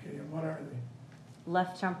 Okay, and what are they?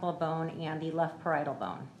 Left temporal bone and the left parietal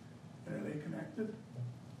bone. And are they connected?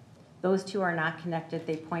 Those two are not connected.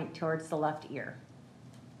 They point towards the left ear.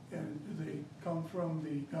 And do they come from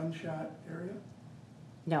the gunshot area?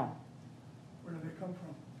 No, Where do they come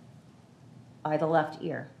from? by the left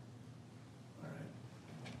ear. All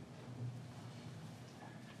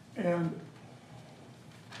right. And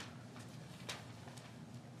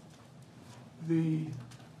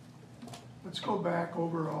let's go back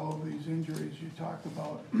over all of these injuries you talked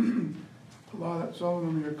about. Some of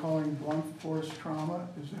them you're calling blunt force trauma,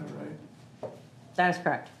 is that right? That is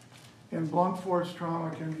correct. And blunt force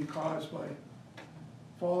trauma can be caused by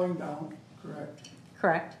falling down, correct?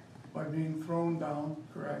 Correct. By being thrown down,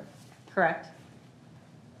 correct? Correct.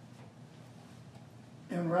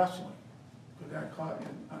 And wrestling, could that cause,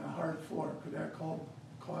 on a hard floor, could that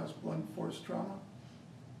cause blunt force trauma?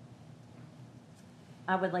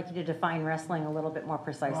 I would like you to define wrestling a little bit more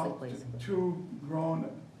precisely, Well, please. Two grown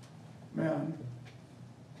men,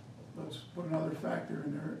 let's put another factor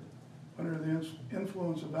in there, under the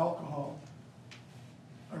influence of alcohol,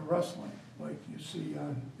 are wrestling, like you see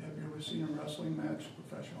on, have you ever seen a wrestling match,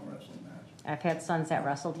 professional wrestling match? I've had sons that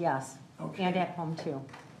wrestled, yes, Okay. and at home too.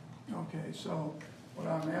 Okay, so what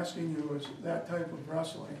I'm asking you is that type of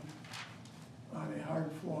wrestling on a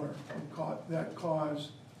hard floor that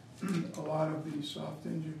cause a lot of these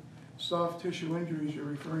soft tissue injuries you're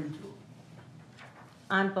referring to.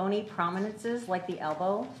 On bony prominences like the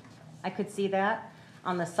elbow, I could see that.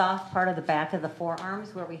 On the soft part of the back of the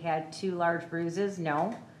forearms where we had 2 large bruises,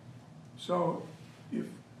 no. So if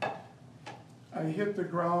I hit the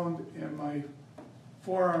ground and my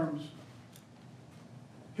forearms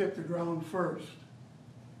hit the ground first,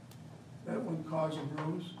 that wouldn't cause a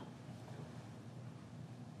bruise?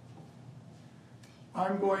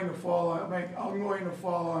 I'm going to fall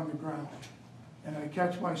on the ground, and I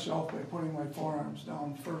catch myself by putting my forearms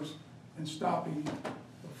down first and stopping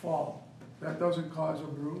the fall. That doesn't cause a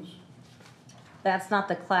bruise? That's not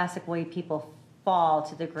the classic way people fall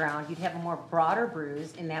to the ground. You'd have a more broader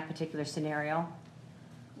bruise in that particular scenario.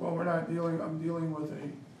 Well, I'm dealing with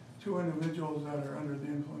two individuals that are under the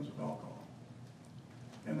influence of alcohol,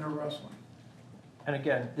 and they're wrestling. And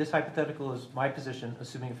again, this hypothetical is my position,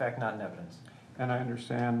 assuming in fact not in evidence. And I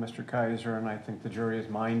understand, Mr. Kaiser, and I think the jury is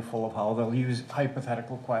mindful of how they'll use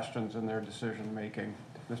hypothetical questions in their decision-making.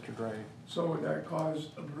 Mr. Gray? So would that cause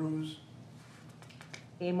a bruise?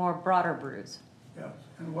 A more broader bruise. Yes.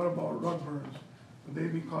 And what about rug burns? Would they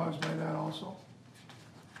be caused by that also?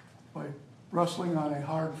 By wrestling on a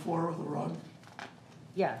hard floor with a rug?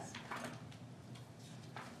 Yes.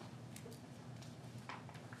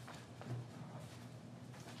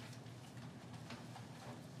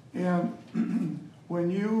 And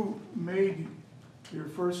when you made your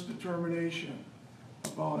first determination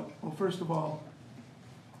about, well, first of all,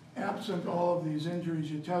 absent all of these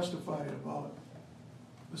injuries you testified about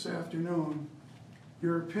this afternoon,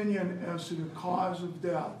 your opinion as to the cause of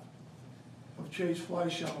death of Chase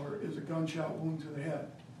Fleischauer is a gunshot wound to the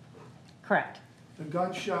head. Correct. The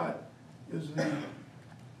gunshot is the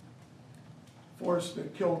force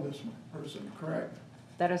that killed this person, correct?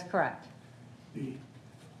 That is correct. The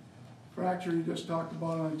fracture you just talked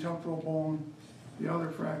about on the temporal bone, the other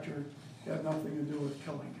fracture had nothing to do with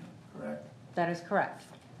killing him, correct? That is correct.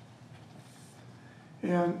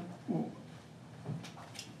 And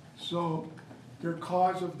so your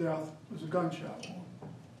cause of death was a gunshot wound.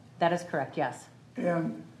 That is correct, yes.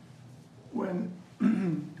 And when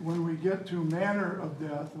we get to manner of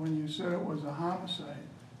death, when you said it was a homicide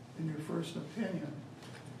in your first opinion,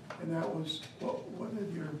 and that was, what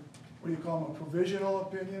do you call them, a provisional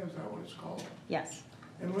opinion? Is that what it's called? Yes.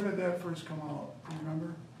 And when did that first come out? Do you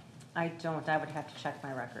remember? I don't. I would have to check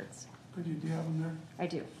my records. Do you have them there? I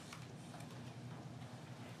do.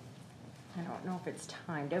 I don't know if it's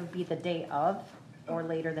timed. It would be the day of or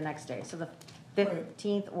later the next day. So the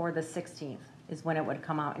 15th or the 16th is when it would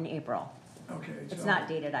come out in April. Okay. It's so not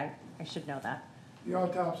dated. I should know that. the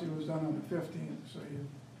autopsy was done on the 15th, so you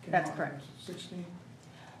came That's out correct. on the 16th?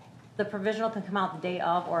 The provisional can come out the day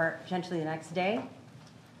of or potentially the next day.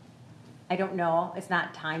 I don't know. It's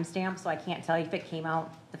not time stamped, so I can't tell you if it came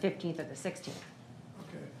out the 15th or the 16th.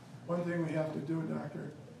 Okay. One thing we have to do,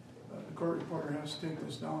 Doctor, the court reporter has to take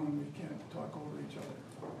this down and we can't talk over each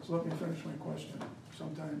other. So let me finish my question.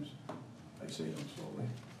 Sometimes I say them slowly.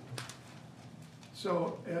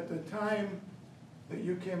 So at the time that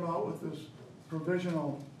you came out with this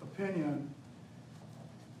provisional opinion,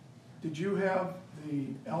 did you have the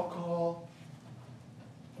alcohol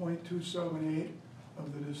 0.278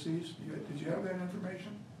 of the deceased? Did you have that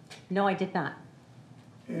information? No, I did not.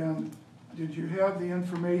 And did you have the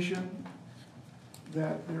information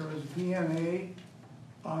that there was DNA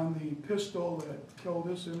on the pistol that killed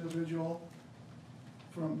this individual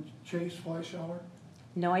from Chase Fleichauer?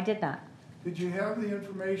 No, I did not. Did you have the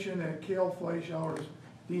information that Kayle Fleischauer's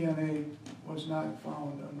DNA was not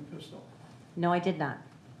found on the pistol? No, I did not.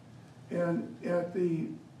 And at the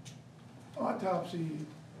autopsy,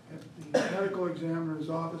 at the medical examiner's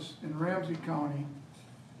office in Ramsey County,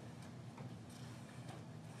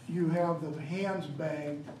 you have the hands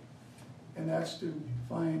bagged, and that's to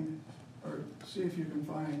find, or see if you can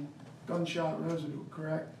find gunshot residue,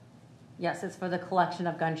 correct? Yes, it's for the collection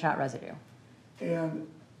of gunshot residue. And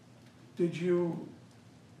did you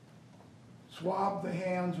swab the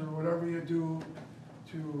hands or whatever you do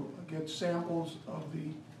to get samples of the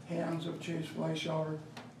hands of Chase Fleischauer?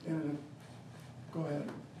 Go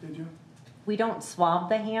ahead, did you? We don't swab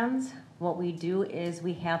the hands. What we do is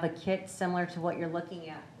we have a kit similar to what you're looking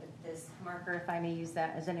at. This marker, if I may use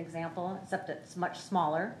that as an example, except it's much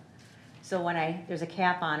smaller. So when there's a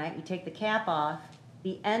cap on it, you take the cap off,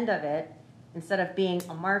 the end of it, instead of being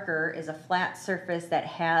a marker, is a flat surface that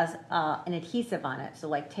has an adhesive on it, so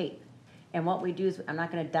like tape. And what we do is, I'm not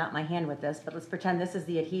gonna dot my hand with this, but let's pretend this is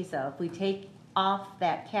the adhesive. We take off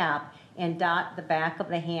that cap and dot the back of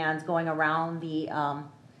the hands going around the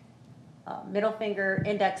middle finger,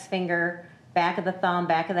 index finger, back of the thumb,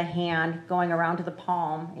 back of the hand, going around to the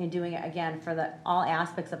palm, and doing it again for all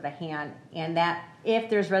aspects of the hand. And that, if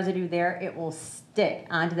there's residue there, it will stick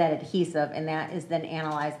onto that adhesive, and that is then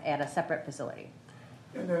analyzed at a separate facility.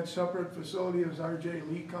 And that separate facility is R.J.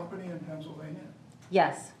 Lee Company in Pennsylvania?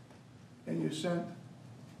 Yes, And you sent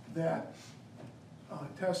that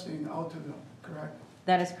testing out to them, correct?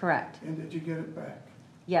 that is correct. And did you get it back?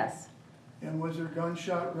 Yes, And was there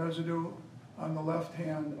gunshot residue on the left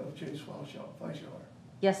hand of Chase Fleischauer?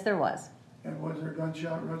 yes, there was. And was there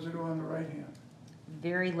gunshot residue on the right hand?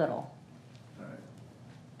 Very little. All right.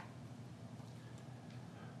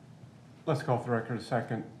 Let's go off the record a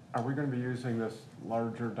second. Are we going to be using this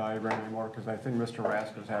larger diagram anymore? Because I think Mr.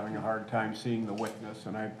 Rask is having a hard time seeing the witness,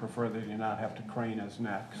 and I prefer that he not have to crane his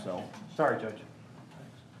neck, so. Sorry, Judge.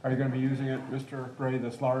 Are you going to be using it, Mr. Gray,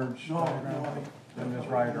 this large No, diagram? no. Then Ms.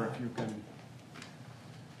 Ryder, if you can,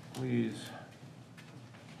 please.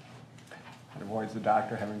 It avoids the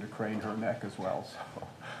doctor having to crane her neck as well, so.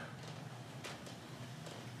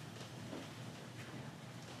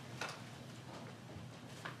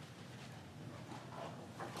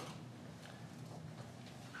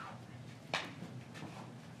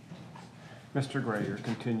 Mr. Gray, your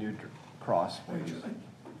continued cross, please.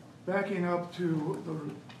 Backing up to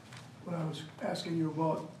what I was asking you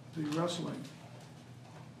about, the wrestling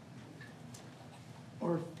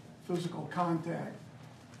or physical contact.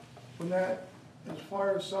 When that, as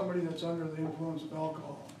far as somebody that's under the influence of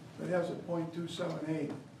alcohol, that has a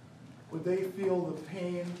 .278, would they feel the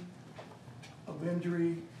pain of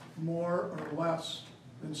injury more or less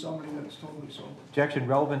than somebody that's totally sober? Objection,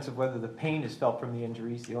 relevance of whether the pain is felt from the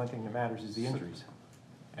injuries. The only thing that matters is the injuries.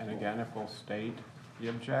 And again, if we'll state the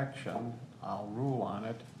objection, I'll rule on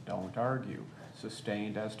it, don't argue.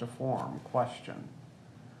 Sustained as to form. Question.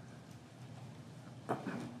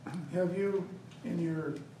 Have you, in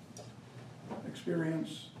your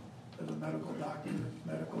experience as a medical doctor,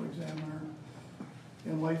 medical examiner,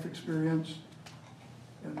 in life experience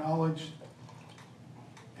and knowledge,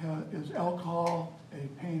 is alcohol a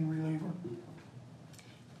pain reliever?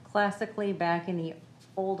 Classically, back in the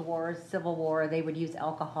old wars, Civil War, they would use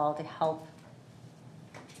alcohol to help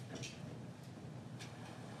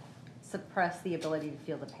suppress the ability to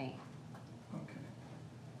feel the pain. Okay.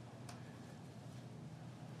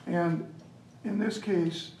 And in this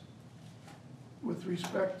case, with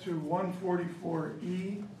respect to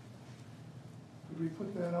 144E, could we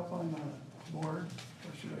put that up on the board,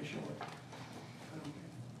 or should I show it?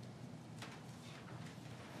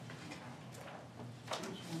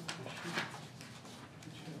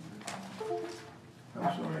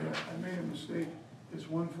 I'm sorry, I made a mistake. It's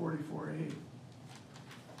 144A.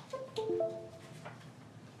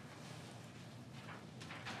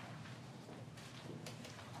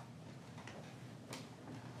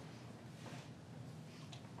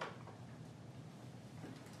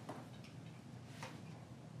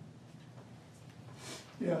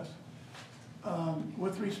 Yes.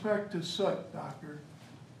 With respect to soot, doctor,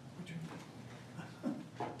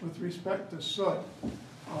 with respect to soot,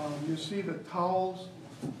 you see the towels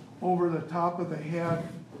over the top of the head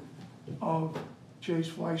of Chase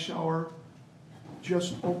Fleischauer,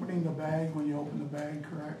 just opening the bag when you open the bag,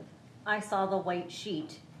 correct? I saw the white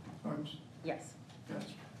sheet. Yes. Yes.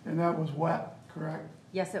 And that was wet, correct?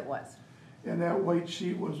 Yes, it was. And that white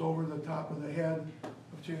sheet was over the top of the head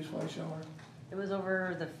of Chase Fleischauer? It was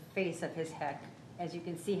over the face of his head. As you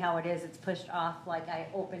can see how it is, it's pushed off like I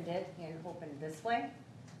opened it and opened this way,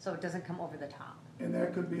 so it doesn't come over the top. And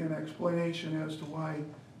that could be an explanation as to why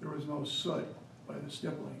there was no soot by the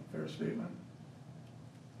stippling. Fair statement?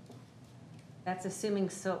 That's assuming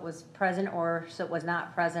soot was present or soot was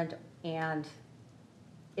not present, and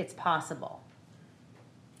it's possible.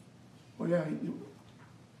 Well, yeah,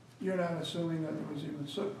 you're not assuming that there was even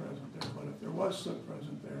soot present there, but if there was soot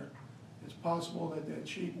present there, it's possible that that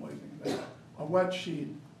sheet wiping that, a wet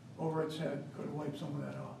sheet over its head could have wiped some of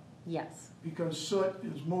that off. Yes, Because soot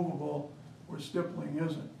is movable where stippling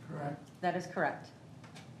isn't, correct? that is correct.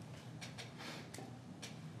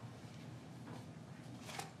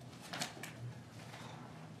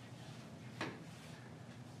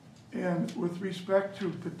 And with respect to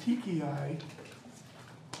petechiae,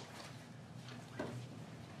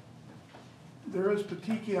 there is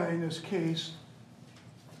petechiae in this case,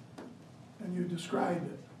 and you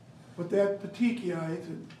described it. But that petechiae,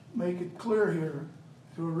 to make it clear here,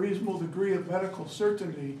 to a reasonable degree of medical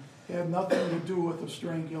certainty, had nothing to do with the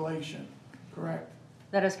strangulation, correct?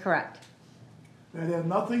 That is correct. That had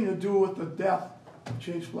nothing to do with the death of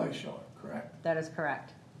Chase Fleischauer, correct? That is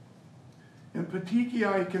correct. And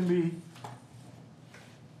petechiae can be,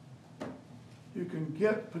 you can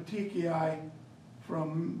get petechiae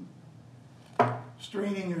from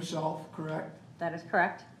straining yourself, correct? That is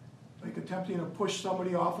correct. Like attempting to push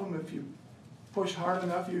somebody off them. If you push hard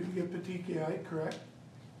enough, you can get petechiae, correct?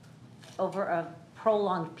 Over a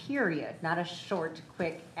prolonged period, not a short,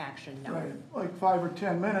 quick action, no. Right, like 5 or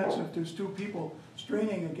 10 minutes, if there's two people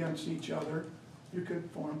straining against each other, you could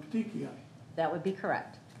form petechiae. That would be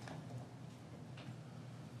correct.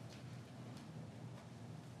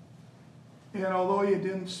 And although you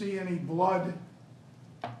didn't see any blood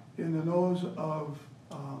in the nose of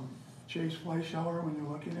Chase Fleischauer when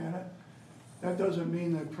you're looking at it, that doesn't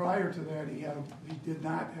mean that prior to that he did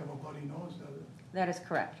not have a bloody nose, does it? That is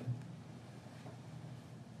correct.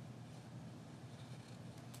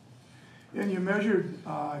 And you measured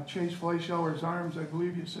Chase Fleischauer's arms, I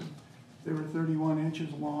believe you said they were 31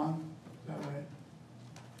 inches long, is that right?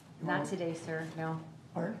 Not today, sir, no.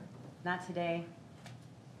 Pardon? Not today.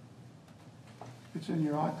 It's in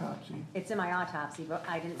your autopsy. It's in my autopsy, but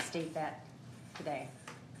I didn't state that today.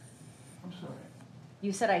 I'm sorry.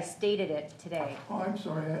 You said I stated it today. Oh, I'm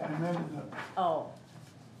sorry, I meant it. Oh,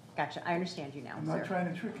 gotcha, I understand you now, I'm sir. not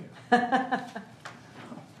trying to trick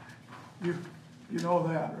you. You know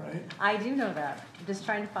that, right? I do know that. I'm just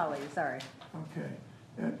trying to follow you, sorry. Okay.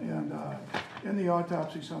 And in the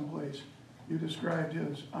autopsy someplace, you described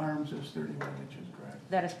his arms as 31 inches, correct?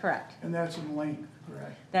 That is correct. And that's in length,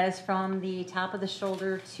 correct? That is from the top of the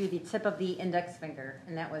shoulder to the tip of the index finger,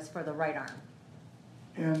 and that was for the right arm.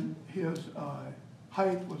 And his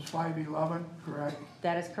height was 5'11", correct?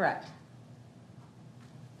 That is correct.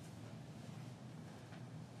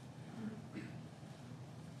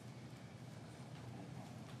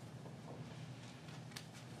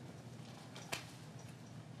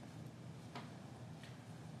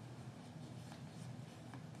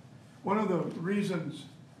 One of the reasons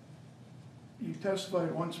you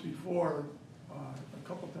testified once before, a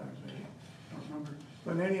couple times maybe, I don't remember,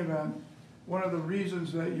 but in any event, one of the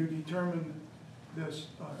reasons that you determined this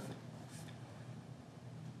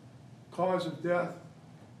cause of death,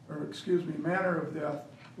 or excuse me, manner of death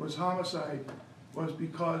was homicide, was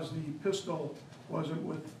because the pistol wasn't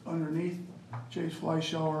underneath Chase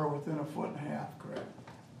Fleischauer within 1.5 feet, correct?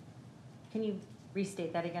 Can you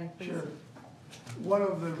restate that again, please? Sure. One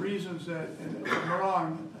of the reasons that, and if I'm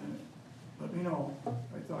wrong, let me know,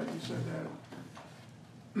 I thought you said that.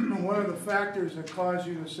 One of the factors that caused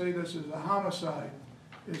you to say this is a homicide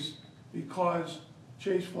is because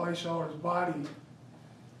Chase Fleischauer's body,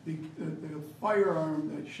 the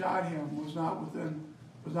firearm that shot him was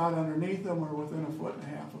not underneath him or within 1.5 feet of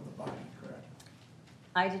the body, correct?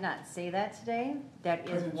 I did not say that today. That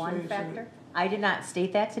is didn't say one you said factor. it. I did not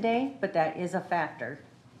state that today, but that is a factor.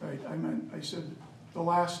 Right, I said the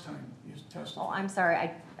last time you testified. Oh, I'm sorry,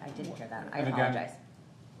 I didn't hear that. I And again, apologize.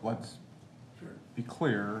 Let's Sure. be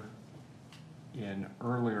clear, in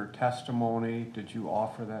earlier testimony, did you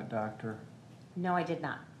offer that, doctor? No, I did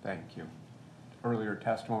not. Thank you. Earlier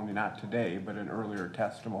testimony, not today, but in earlier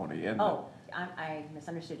testimony. Oh, I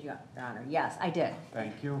misunderstood you, Your Honor. Yes, I did.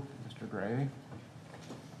 Thank you, Mr. Gray.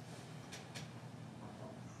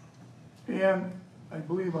 And I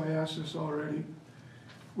believe I asked this already.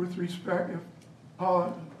 With respect,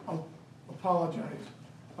 I'll apologize.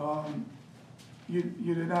 You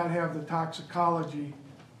did not have the toxicology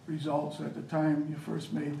results at the time you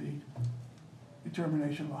first made the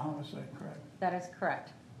determination of a homicide, correct? That is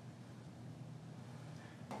correct.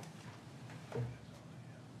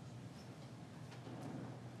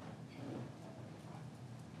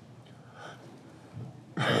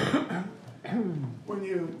 When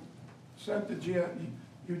you sent the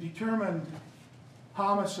you determined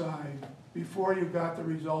homicide before you got the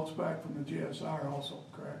results back from the GSR also,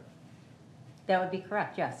 correct? That would be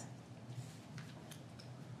correct, yes.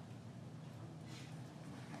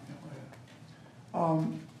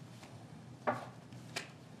 I'm going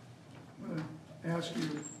to ask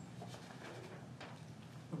you,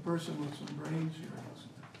 a person with some brains here,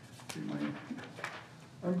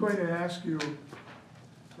 I'm going to ask you,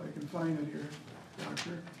 if I can find it here,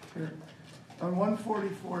 Doctor, here, on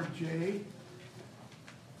 144J,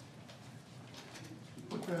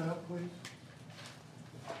 put that up, please.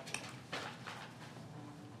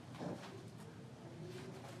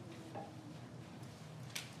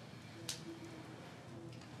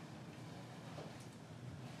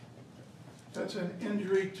 That's an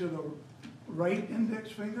injury to the right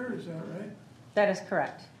index finger, is that right? That is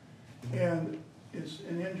correct. And it's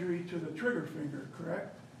an injury to the trigger finger,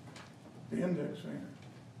 correct? The index finger.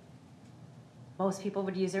 Most people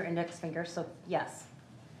would use their index finger, so yes.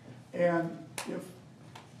 And if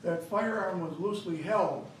that firearm was loosely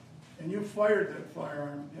held, and you fired that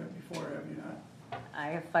firearm before, have you not? I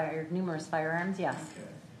have fired numerous firearms, yes. Okay.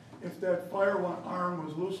 If that firearm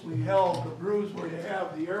was loosely held, the bruise where you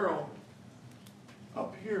have the arrow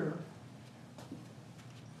up here,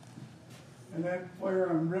 and that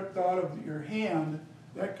firearm ripped out of your hand,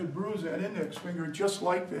 that could bruise that index finger just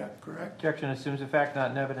like that, correct? Objection assumes a fact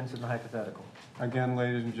not in evidence in the hypothetical. Again,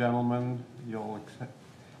 ladies and gentlemen, you'll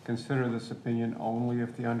consider this opinion only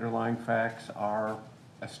if the underlying facts are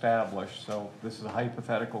established. So this is a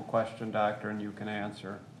hypothetical question, doctor, and you can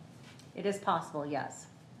answer. It is possible, yes.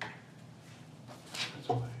 That's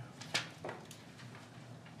what I have.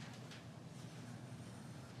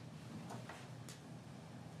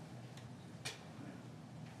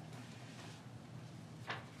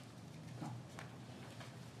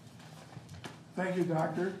 Thank you,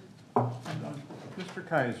 doctor. I'm done. Mr.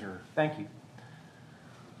 Kaiser. Thank you.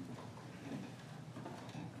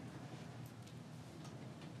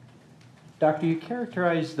 Doctor, you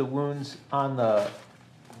characterize the wounds on the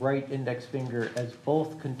right index finger as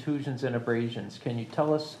both contusions and abrasions. Can you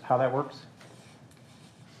tell us how that works?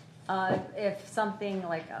 If something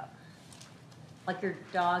like your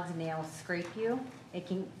dog's nails scrape you, it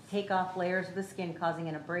can take off layers of the skin, causing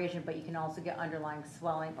an abrasion, but you can also get underlying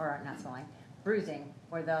swelling, or not swelling, bruising,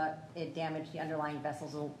 where it damaged the underlying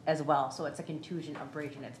vessels as well. So it's a contusion,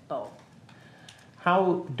 abrasion, it's both.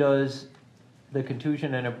 How does the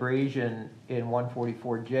contusion and abrasion in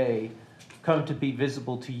 144J come to be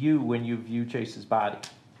visible to you when you view Chase's body?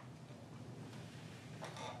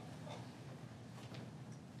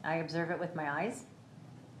 I observe it with my eyes.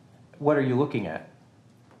 What are you looking at?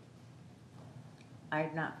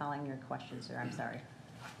 I'm not following your question, sir. I'm sorry.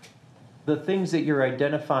 The things that you're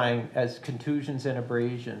identifying as contusions and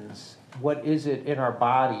abrasions, what is it in our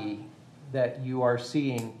body that you are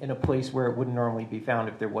seeing in a place where it wouldn't normally be found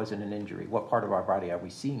if there wasn't an injury? What part of our body are we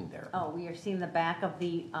seeing there? Oh, we are seeing the back of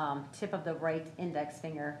the tip of the right index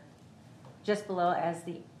finger, just below, as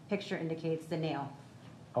the picture indicates, the nail.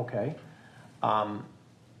 Okay.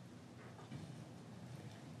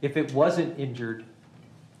 If it wasn't injured,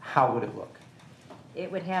 how would it look? It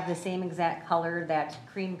would have the same exact color, that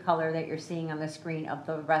cream color that you're seeing on the screen, of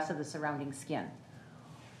the rest of the surrounding skin.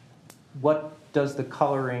 What does the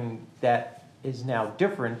coloring that is now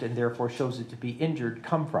different and therefore shows it to be injured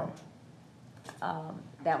come from?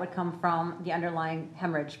 That would come from the underlying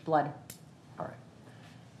hemorrhage, blood. All right.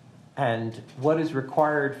 And what is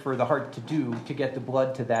required for the heart to do to get the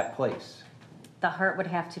blood to that place? The heart would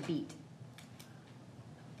have to beat.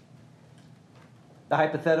 The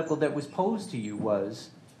hypothetical that was posed to you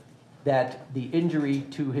was that the injury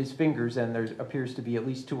to his fingers, and there appears to be at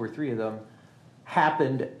least 2 or 3 of them,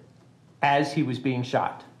 happened as he was being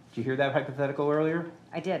shot. Did you hear that hypothetical earlier?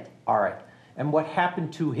 I did. All right. And what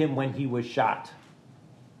happened to him when he was shot?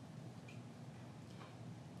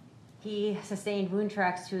 He sustained wound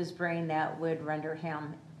tracks to his brain that would render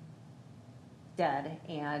him dead,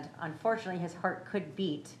 and unfortunately his heart could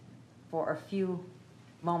beat for a few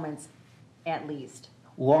moments at least.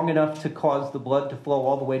 Long enough to cause the blood to flow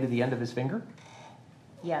all the way to the end of his finger?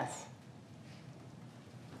 Yes.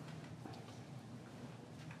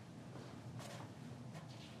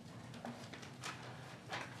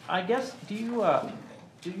 I guess, do you have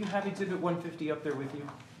Exhibit 150 up there with you?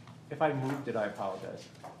 If I moved it, I apologize.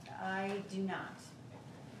 I do not.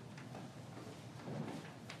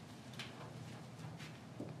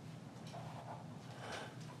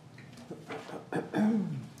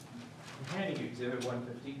 I'm handing you Exhibit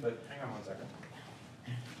 150, but hang on 1 second.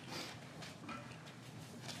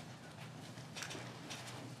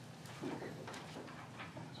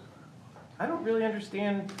 I don't really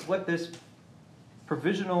understand what this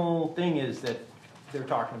provisional thing is that they're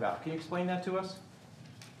talking about. Can you explain that to us?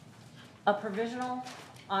 A provisional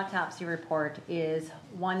autopsy report is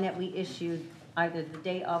one that we issued either the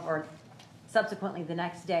day of or subsequently the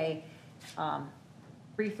next day,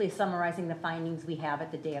 briefly summarizing the findings we have at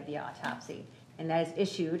the day of the autopsy. And that is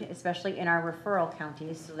issued, especially in our referral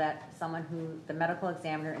counties, so that someone who, the medical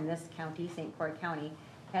examiner in this county, St. Croix County,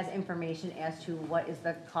 has information as to what is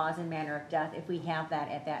the cause and manner of death, if we have that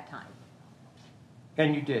at that time.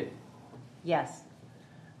 And you did. Yes.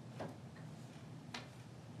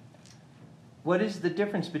 What is the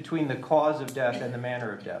difference between the cause of death and the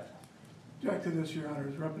manner of death? Object to this, Your Honor,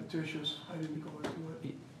 is repetitious. I didn't go into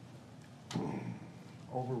it.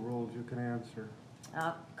 Overruled, you can answer.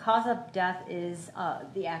 Cause of death is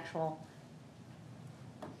the actual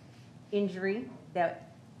injury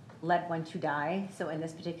that led one to die. So in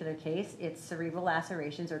this particular case, it's cerebral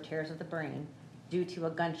lacerations or tears of the brain due to a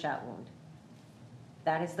gunshot wound.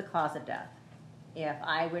 That is the cause of death. If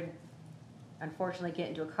I would unfortunately get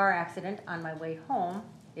into a car accident on my way home,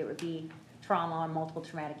 it would be trauma or multiple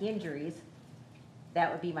traumatic injuries.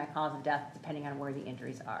 That would be my cause of death depending on where the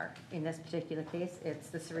injuries are. In this particular case, it's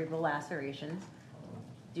the cerebral lacerations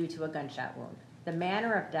due to a gunshot wound. The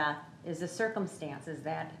manner of death is the circumstances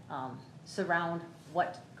that surround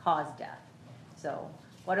what caused death. So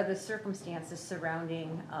what are the circumstances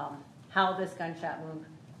surrounding how this gunshot wound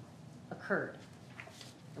occurred?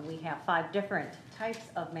 And we have 5 different types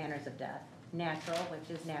of manners of death. Natural, which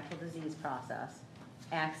is natural disease process.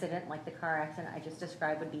 Accident, like the car accident I just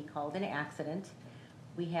described, would be called an accident.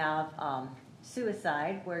 We have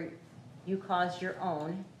suicide, where you cause your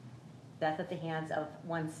own death at the hands of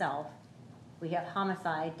oneself. We have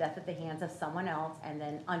homicide, death at the hands of someone else, and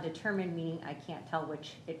then undetermined, meaning I can't tell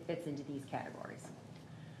which it fits into these categories.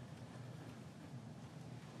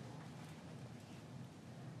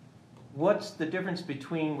 What's the difference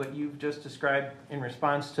between what you've just described in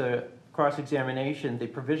response to cross-examination, the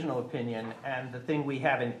provisional opinion, and the thing we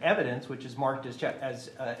have in evidence, which is marked as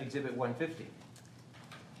Exhibit 150?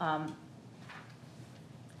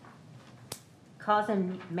 Cause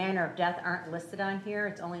and manner of death aren't listed on here.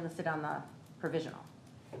 It's only listed on the provisional.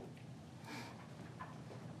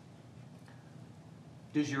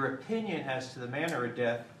 Does your opinion as to the manner of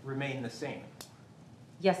death remain the same?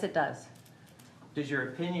 Yes, it does. Does your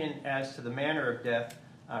opinion as to the manner of death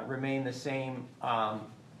remain the same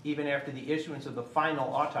even after the issuance of the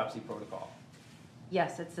final autopsy protocol?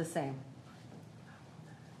 Yes, it's the same.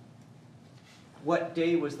 What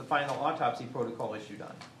day was the final autopsy protocol issued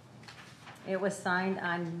on? It was signed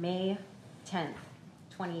on May 10th,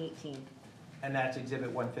 2018. And that's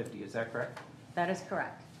Exhibit 150, is that correct? That is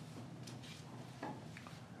correct.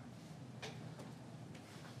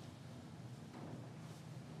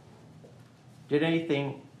 Did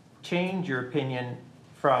anything change your opinion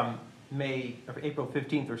from April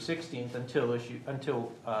 15th or 16th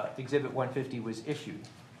until Exhibit 150 was issued?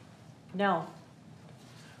 No.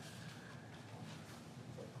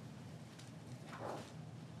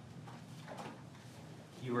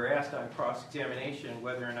 You were asked on cross-examination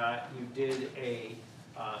whether or not you did a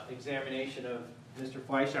examination of Mr.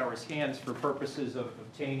 Fleischauer's hands for purposes of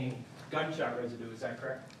obtaining gunshot residue, is that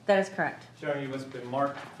correct? That is correct. Showing you what's been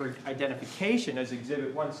marked for identification as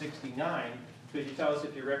Exhibit 169. Could you tell us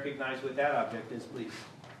if you recognize what that object is, please?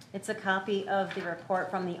 It's a copy of the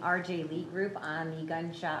report from the R.J. Lee Group on the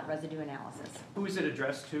gunshot residue analysis. Who is it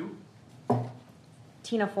addressed to?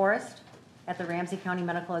 Tina Forrest at the Ramsey County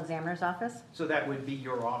Medical Examiner's Office. So that would be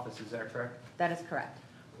your office, is that correct? That is correct.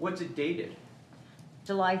 What's it dated?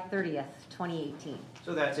 July 30th, 2018.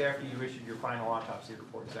 So that's after you issued your final autopsy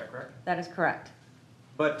report, is that correct? That is correct.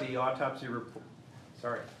 But the autopsy report,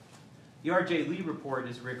 the R.J. Lee report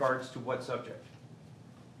is in regards to what subject?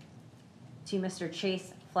 To Mr.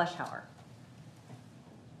 Chase Fleischauer.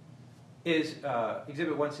 Is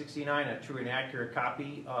Exhibit 169 a true and accurate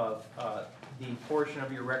copy of the portion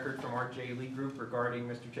of your record from R.J. Lee Group regarding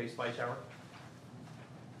Mr. Chase Fleischauer?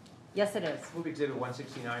 Yes, it is. Move Exhibit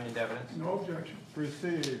 169 into evidence. No objection.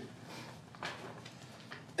 Proceed.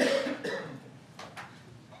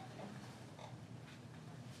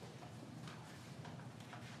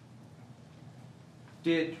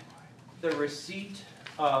 Did the receipt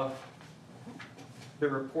of the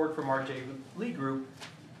report from R.J. Lee Group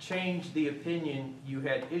change the opinion you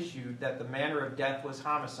had issued that the manner of death was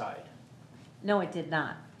homicide? No, it did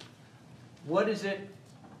not. What is it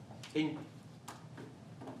in...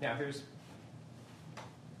 Now here's...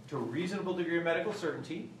 To a reasonable degree of medical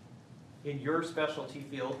certainty, in your specialty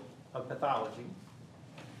field of pathology,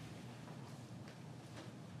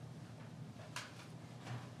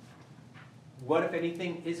 what, if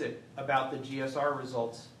anything, is it about the GSR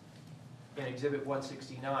results in Exhibit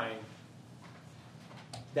 169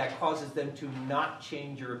 that causes them to not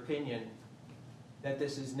change your opinion that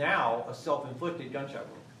this is now a self-inflicted gunshot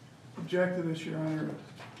wound? Object to this, Your Honor.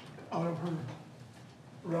 Out of her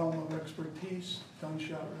realm of expertise,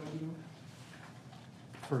 gunshot residue.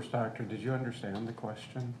 First doctor, did you understand the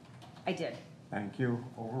question? I did. Thank you.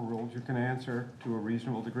 Overruled, you can answer to a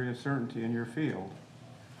reasonable degree of certainty in your field.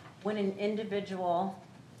 When an individual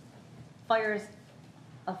fires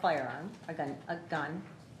a firearm, a gun,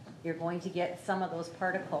 you're going to get some of those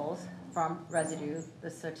particles from residue,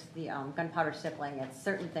 such as the gunpowder stippling. It's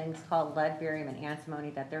certain things called lead, barium, and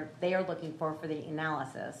antimony that they are looking for the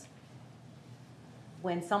analysis.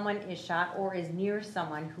 when someone is shot or is near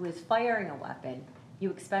someone who is firing a weapon, you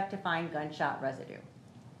expect to find gunshot residue.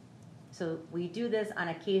 So we do this on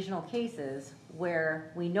occasional cases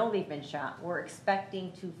where we know they've been shot. We're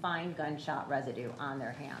expecting to find gunshot residue on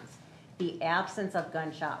their hands. The absence of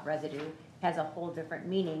gunshot residue has a whole different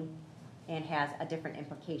meaning and has a different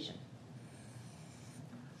implication.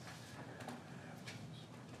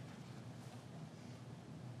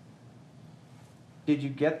 Did you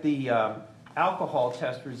get the alcohol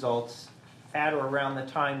test results at or around the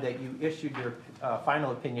time that you issued your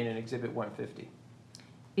final opinion in Exhibit 150?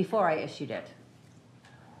 Before I issued it,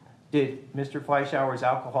 Did Mr. Fleischauer's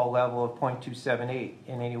alcohol level of .278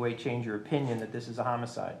 in any way change your opinion that this is a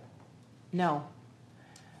homicide? no.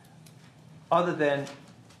 Other than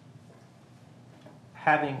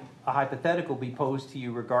having a hypothetical be posed to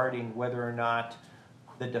you regarding whether or not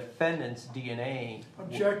the defendant's DNA...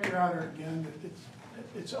 Object, Your Honor, again, that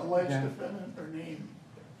it's alleged Yeah. defendant or name.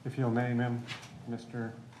 If you'll name him,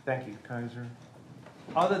 Mr. Thank you. Kaiser.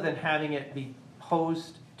 Other than having it be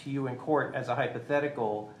posed to you in court as a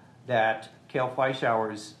hypothetical that Kayle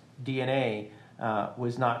Fleischauer's DNA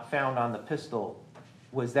was not found on the pistol,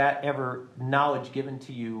 was that ever knowledge given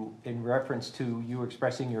to you in reference to you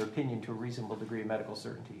expressing your opinion to a reasonable degree of medical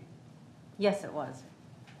certainty? Yes, it was.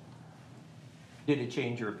 Did it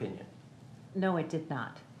change your opinion? No, it did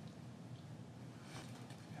not.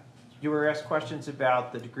 You were asked questions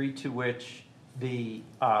about the degree to which the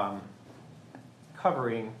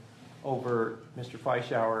covering over Mr.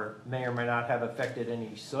 Fleischauer may or may not have affected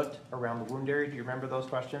any soot around the wound area. Do you remember those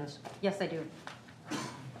questions? Yes, I do.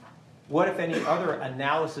 What, if any, other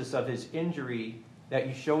analysis of his injury that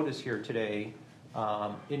you showed us here today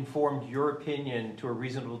informed your opinion to a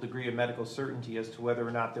reasonable degree of medical certainty as to whether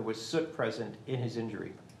or not there was soot present in his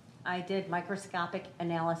injury? I did microscopic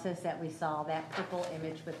analysis that we saw that purple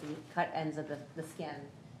image with the cut ends of the skin,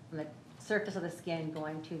 from the surface of the skin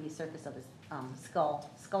going to the surface of his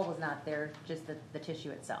skull. Skull was not there, just the tissue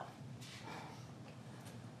itself.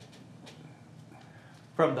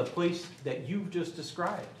 From the place that you've just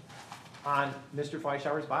described on Mr.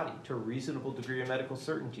 Fleischauer's body to a reasonable degree of medical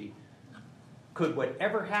certainty, could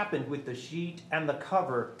whatever happened with the sheet and the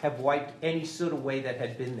cover have wiped any soot away that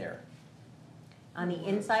had been there? On the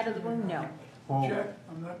inside of the wound, no. Well, Object,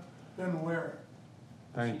 I'm not been aware.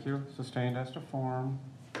 thank you. Sustained as to form.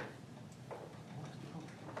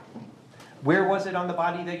 Where was it on the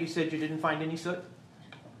body that you said you didn't find any soot?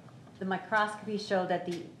 The microscopy showed that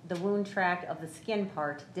the wound tract of the skin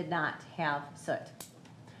part did not have soot.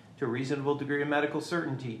 To a reasonable degree of medical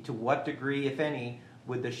certainty, to what degree, if any,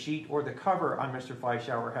 would the sheet or the cover on Mr.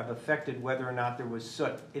 Fleischauer have affected whether or not there was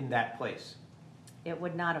soot in that place? It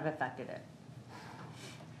would not have affected it.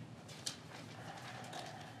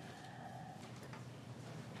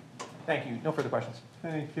 Thank you. No further questions.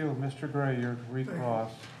 Thank you. Mr. Gray, your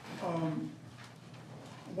recross.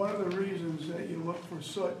 One of the reasons that you look for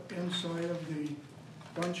soot inside of the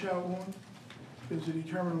gunshot wound is to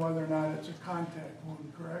determine whether or not it's a contact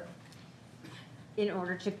wound, correct? In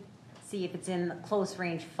order to see if it's in close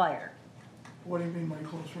range fire. What do you mean by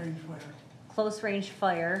close range fire? Close range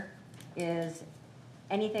fire is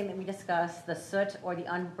anything that we discuss, the soot or the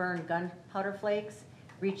unburned gunpowder flakes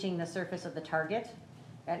reaching the surface of the target.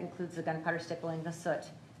 That includes the gunpowder stippling, the soot.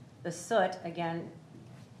 The soot, again,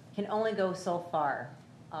 can only go so far.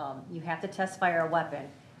 You have to test fire a weapon,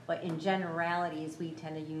 but in generalities, we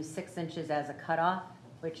tend to use 6 inches as a cutoff,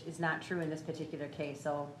 which is not true in this particular case,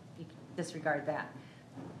 so you can disregard that.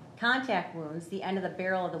 Contact wounds, the end of the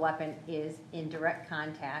barrel of the weapon is in direct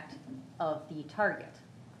contact of the target.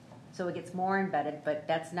 So it gets more embedded, but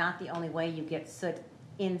that's not the only way you get soot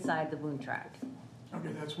inside the wound tract. Okay,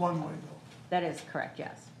 that's one way though. That is correct,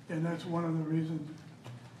 yes. And that's one of the reasons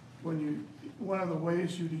one of the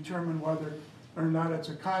ways you determine whether or not it's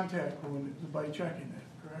a contact wound is by checking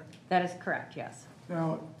it, correct? That is correct, yes.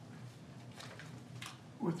 Now,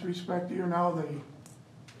 with respect to, you're now the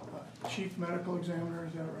chief medical examiner,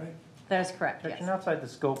 is that right? That is correct, Section yes. outside the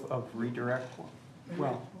scope of redirect.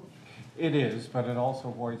 Well, it is, but it also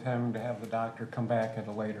avoids having to have the doctor come back at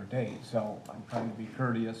a later date. So I'm trying to be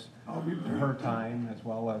courteous I'll be to her time as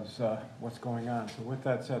well as what's going on. So with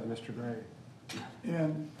that said, Mr. Gray.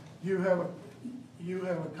 And you have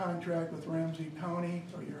a contract with Ramsey County,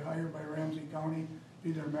 or you're hired by Ramsey County, to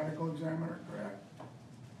be their medical examiner, correct?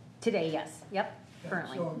 Today, yes. Yep, Yeah,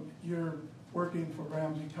 currently. So you're working for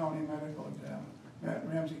Ramsey County Medical Examiner,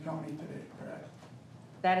 Ramsey County today, correct?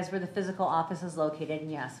 That is where the physical office is located,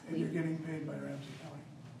 and yes. And you're getting paid by Ramsey County.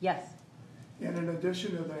 Yes. And in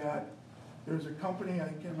addition to that, there's a company, I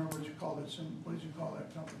can't remember what you called it, what did you call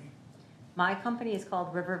that company? My company is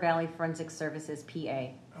called River Valley Forensic Services, PA.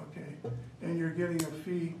 Okay, and you're getting a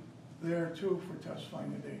fee there too for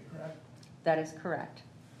testifying today, correct? That is correct.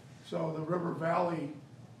 So the River Valley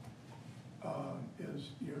is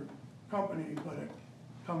your company, but it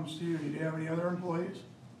comes to you. Do you have any other employees?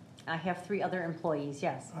 I have 3 other employees,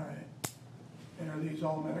 yes. All right. And are these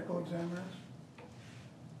all medical examiners?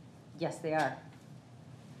 Yes, they are.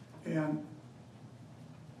 And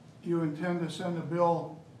you intend to send a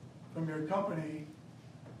bill from your company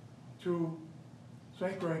to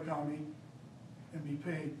St. Croix County and be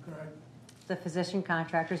paid, correct? The physician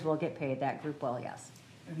contractors will get paid, that group will, yes.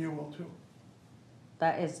 And you will too.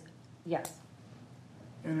 That is, yes.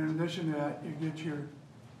 And in addition to that, you get your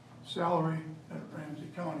salary at Ramsey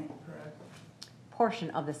County, correct? Portion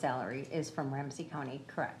of the salary is from Ramsey County,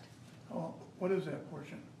 correct. Oh, what is that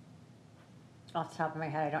portion? Off the top of my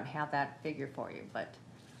head, I don't have that figure for you, but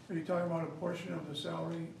Are you talking about a portion of the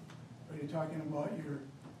salary? Are you talking about your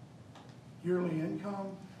yearly income,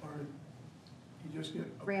 or you just get a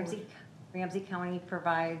portion? Ramsey County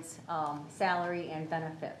provides salary and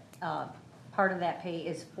benefit. Part of that pay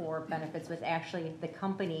is for benefits, which actually the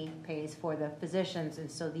company pays for the physicians,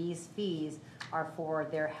 and so these fees are for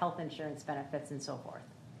their health insurance benefits and so forth.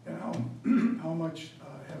 And how much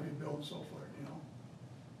have you billed so far, do you know?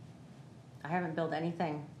 I haven't billed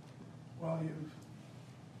anything. Well, you've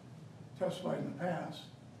testified in the past,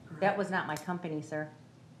 correct? That was not my company, sir.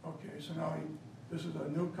 Okay, so now this is a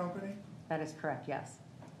new company, That is correct, yes.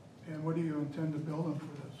 and what do you intend to bill them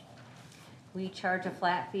for this? We charge a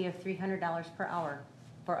flat fee of $300 per hour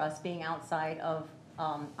for us being outside of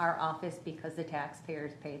our office because the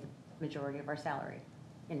taxpayers pay the majority of our salary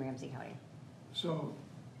in Ramsey County. So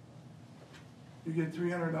you get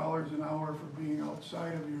 $300 an hour for being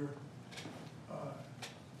outside of your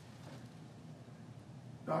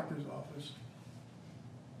doctor's office,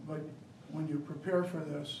 but when you prepare for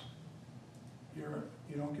this, you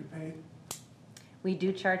don't get paid? We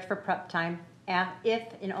do charge for prep time if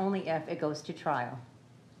and only if it goes to trial.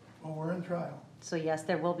 Well, we're in trial. So yes,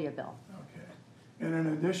 there will be a bill. Okay. And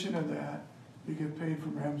in addition to that, you get paid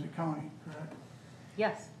from Ramsey County, correct?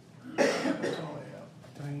 Yes. That's all I have.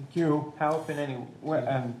 Thank you. How, if in any,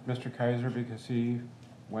 And Mr. Kaiser, because he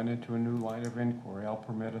went into a new line of inquiry, I'll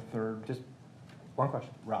permit a third just one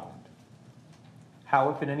question. round. How,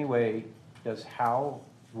 if in any way, does how,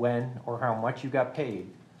 when, or how much you got paid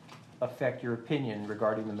affect your opinion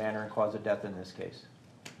regarding the manner and cause of death in this case?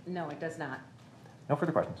 No, it does not. No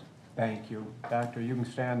further questions. Thank you. Doctor, you can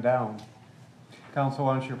stand down. Counsel,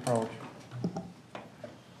 why don't you approach?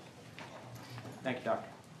 Thank you, Doctor.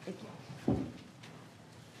 Thank you.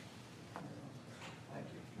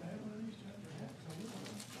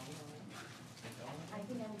 I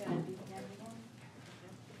think I'm gonna do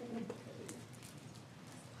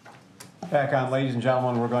Back on, ladies and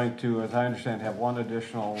gentlemen, we're going to, as I understand, have one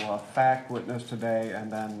additional fact witness today, and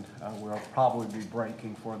then we'll probably be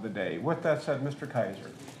breaking for the day. With that said, Mr. Kaiser.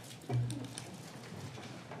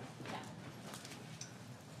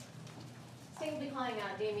 State will be calling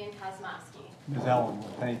Damien Kosmosky. Ms.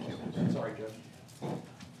 Ellenwood, thank you. Sorry, Judge.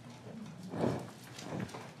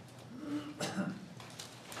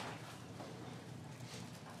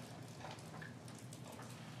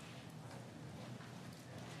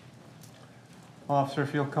 Officer,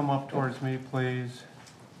 if you'll come up towards me, please.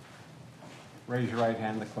 Raise your right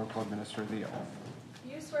hand, the clerk will administer the oath.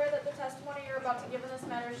 Do you swear that the testimony you're about to give in this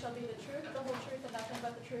matter shall be the truth, the whole truth, and nothing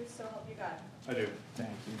but the truth, so help you God? I do. Thank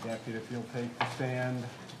you, Deputy. If you'll take the stand,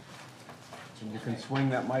 and you can swing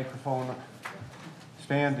that microphone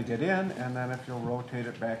stand to get in, and then if you'll rotate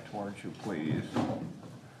it back towards you, please.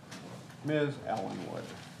 Ms. Ellenwood.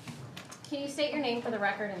 Can you state your name for the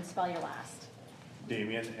record and spell your last?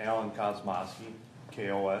 Damien Allen Kosmosky,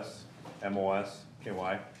 Kosmosky.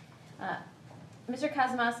 Mr.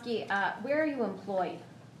 Kosmosky, where are you employed?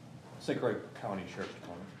 St. Croix County Sheriff's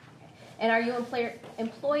Department. And are you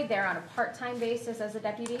employed there on a part-time basis as a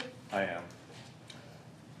deputy? I am.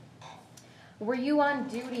 Were you on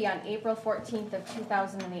duty on April 14th of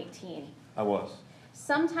 2018? I was.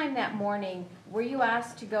 Sometime that morning, were you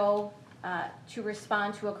asked to go to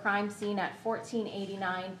respond to a crime scene at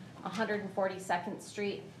 1489 142nd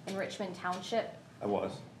Street in Richmond Township I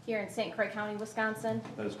was. here in St. Croix County, Wisconsin?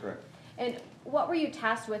 That is correct. And what were you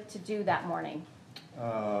tasked with to do that morning?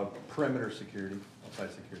 Perimeter security,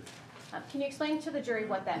 outside security. Can you explain to the jury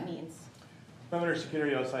what that means? Perimeter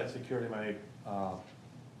security, outside security, my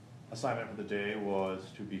assignment for the day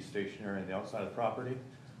was to be stationary on the outside of the property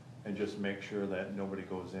and just make sure that nobody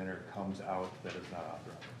goes in or comes out that is not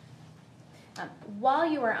authorized. While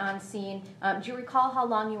you were on scene, do you recall how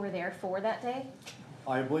long you were there for that day?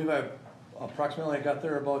 I believe I Approximately, I got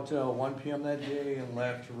there about 1 p.m. that day and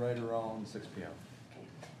left right around 6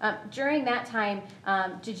 p.m. During that time,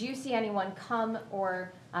 did you see anyone come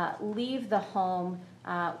or leave the home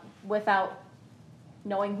without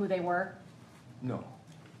knowing who they were? No.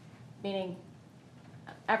 Meaning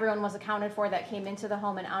everyone was accounted for that came into the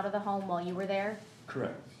home and out of the home while you were there?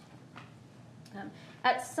 Correct.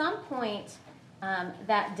 At some point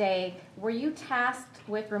that day, were you tasked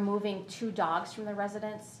with removing 2 dogs from the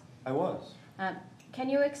residence? I was. Can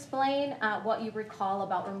you explain what you recall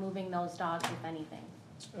about removing those dogs, if anything?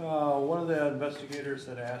 One of the investigators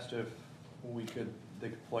had asked if they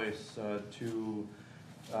could place 2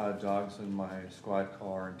 dogs in my squad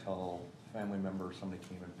car until a family member or somebody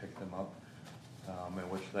came and picked them up. At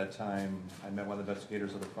which that time, I met one of the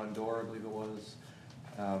investigators at the front door, I believe it was.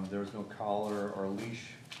 There was no collar or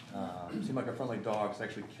leash. It seemed like a friendly dog, so I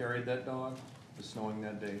actually carried that dog. It was snowing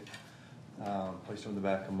that day. Placed him in the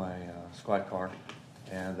back of my squad car.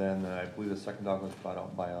 And then I believe the second dog was brought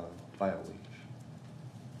out by a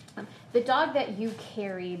leash. The dog that you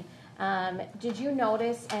carried, did you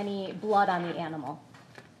notice any blood on the animal?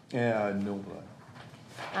 Yeah, no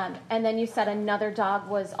blood. And then you said another dog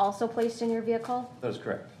was also placed in your vehicle? That is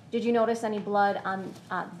correct. Did you notice any blood on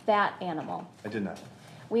that animal? I did not.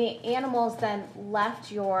 When animals then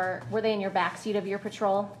left were they in your back seat of your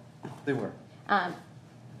patrol? They were.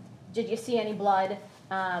 Did you see any blood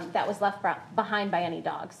that was left behind by any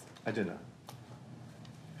dogs? I did not.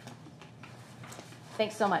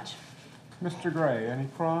 Thanks so much. Mr. Gray, any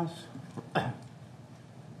cross?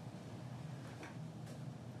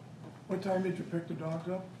 What time did you pick the dogs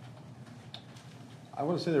up? I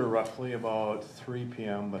want to say they were roughly about 3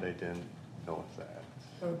 p.m., but I didn't know that.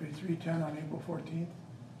 That would be 3:10 on April 14th.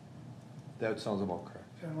 That sounds about correct.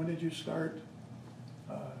 And when did you start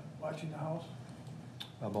watching the house?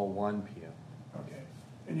 About 1 p.m. Okay.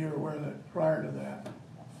 And you're aware that prior to that,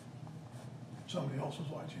 somebody else was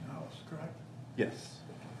watching the house, correct? Yes.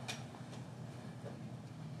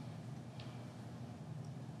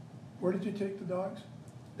 Where did you take the dogs?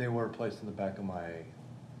 They were placed in the back of my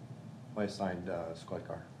assigned squad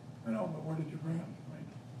car. I know, but where did you bring them? Like,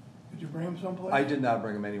 did you bring them someplace? I did not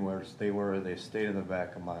bring them anywhere. They stayed in the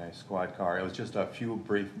back of my squad car. It was just a few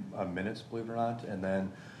brief minutes, believe it or not, and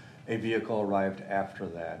then a vehicle arrived after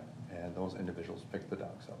that, and those individuals picked the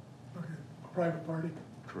dogs up. Okay. A private party?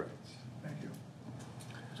 Correct. Thank you.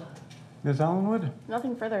 So, Ms. Ellenwood?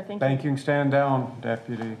 Nothing further, thank you. Thank you. And stand down,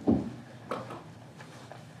 Deputy.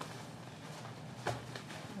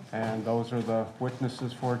 And those are the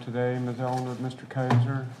witnesses for today. Ms. Ellenwood, Mr.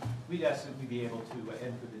 Kaiser? We'd ask that we be able to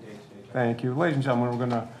end for the day today. Thank you. Ladies and gentlemen, we're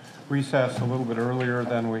going to recess a little bit earlier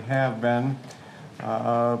than we have been.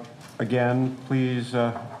 Again, please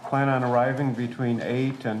plan on arriving between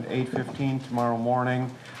 8 and 8:15 tomorrow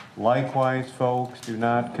morning. Likewise, folks, do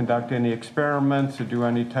not conduct any experiments or do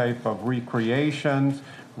any type of recreations,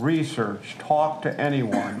 research, talk to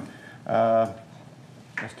anyone,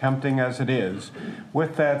 as tempting as it is.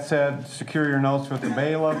 With that said, secure your notes with the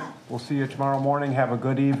bailiff. We'll see you tomorrow morning. Have a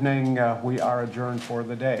good evening. We are adjourned for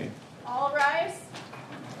the day. All rise.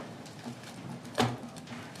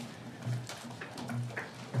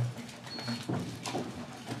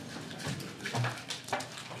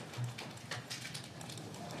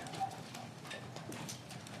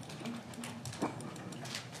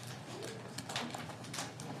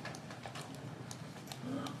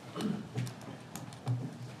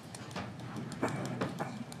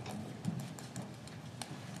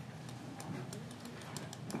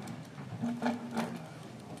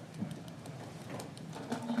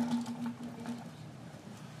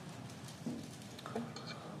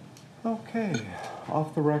 Okay,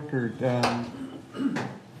 off the record,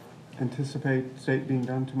 anticipate state being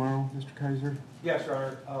done tomorrow, Mr. Kaiser? Yes,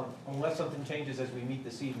 Your Honor. Unless something changes as we meet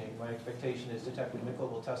this evening, my expectation is Detective Mickle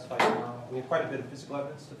will testify tomorrow. We have quite a bit of physical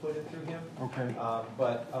evidence to put in through him. Okay.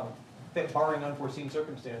 But barring unforeseen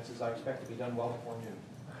circumstances, I expect to be done well before noon.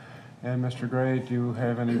 And Mr. Gray, do you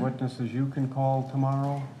have any witnesses you can call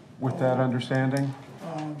tomorrow with that understanding?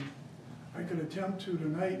 I could attempt to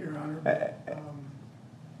tonight, Your Honor, but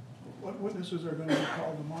what witnesses are going to be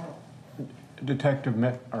called tomorrow? Detective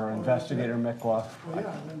Mick, or Investigator Mikla. Well,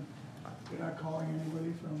 yeah, then you're not calling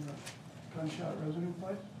anybody from the gunshot residue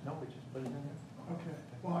place? No, we just put it in there. Okay.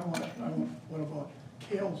 Well, I want, what about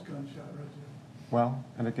Kayle's gunshot residue? Well,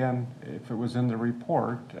 and again, if it was in the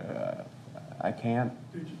report, I can't,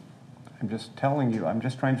 Did you? I'm just telling you, I'm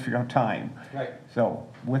just trying to figure out time. Right. So,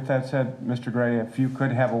 with that said, Mr. Gray, if you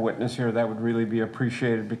could have a witness here, that would really be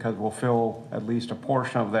appreciated because we'll fill at least a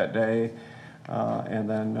portion of that day. And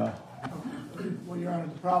then Well, Your Honor,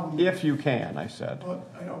 the problem. If you can, I said. Well,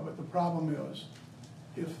 I know, but the problem is,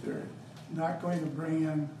 if they're not going to bring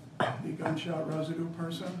in the gunshot residue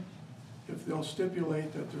person, if they'll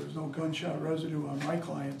stipulate that there's no gunshot residue on my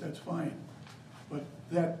client, that's fine. But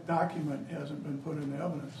that document hasn't been put into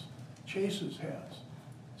evidence. Chase's has.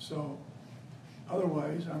 So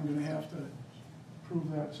otherwise, I'm gonna have to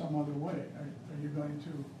prove that some other way. Are you going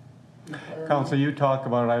to require? Counsel, you talk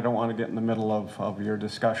about it. I don't want to get in the middle of your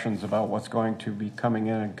discussions about what's going to be coming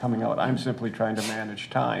in and coming out. I'm simply trying to manage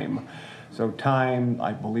time. So time,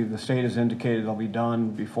 I believe the state has indicated it'll be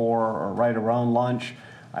done before or right around lunch.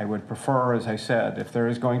 I would prefer, as I said, if there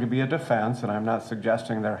is going to be a defense, and I'm not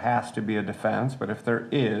suggesting there has to be a defense, but if there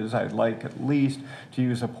is, I'd like at least to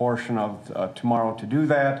use a portion of tomorrow to do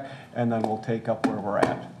that, and then we'll take up where we're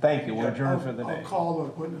at. Thank you. We'll adjourn for the day. I'll call the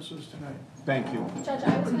witnesses tonight. Thank you. Judge,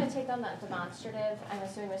 I was gonna take on that demonstrative. I'm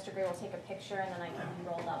assuming Mr. Gray will take a picture and then I can be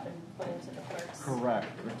rolled up and put into the clerk's. Correct.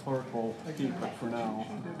 The clerk will keep it for now.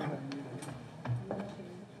 She did have a meeting.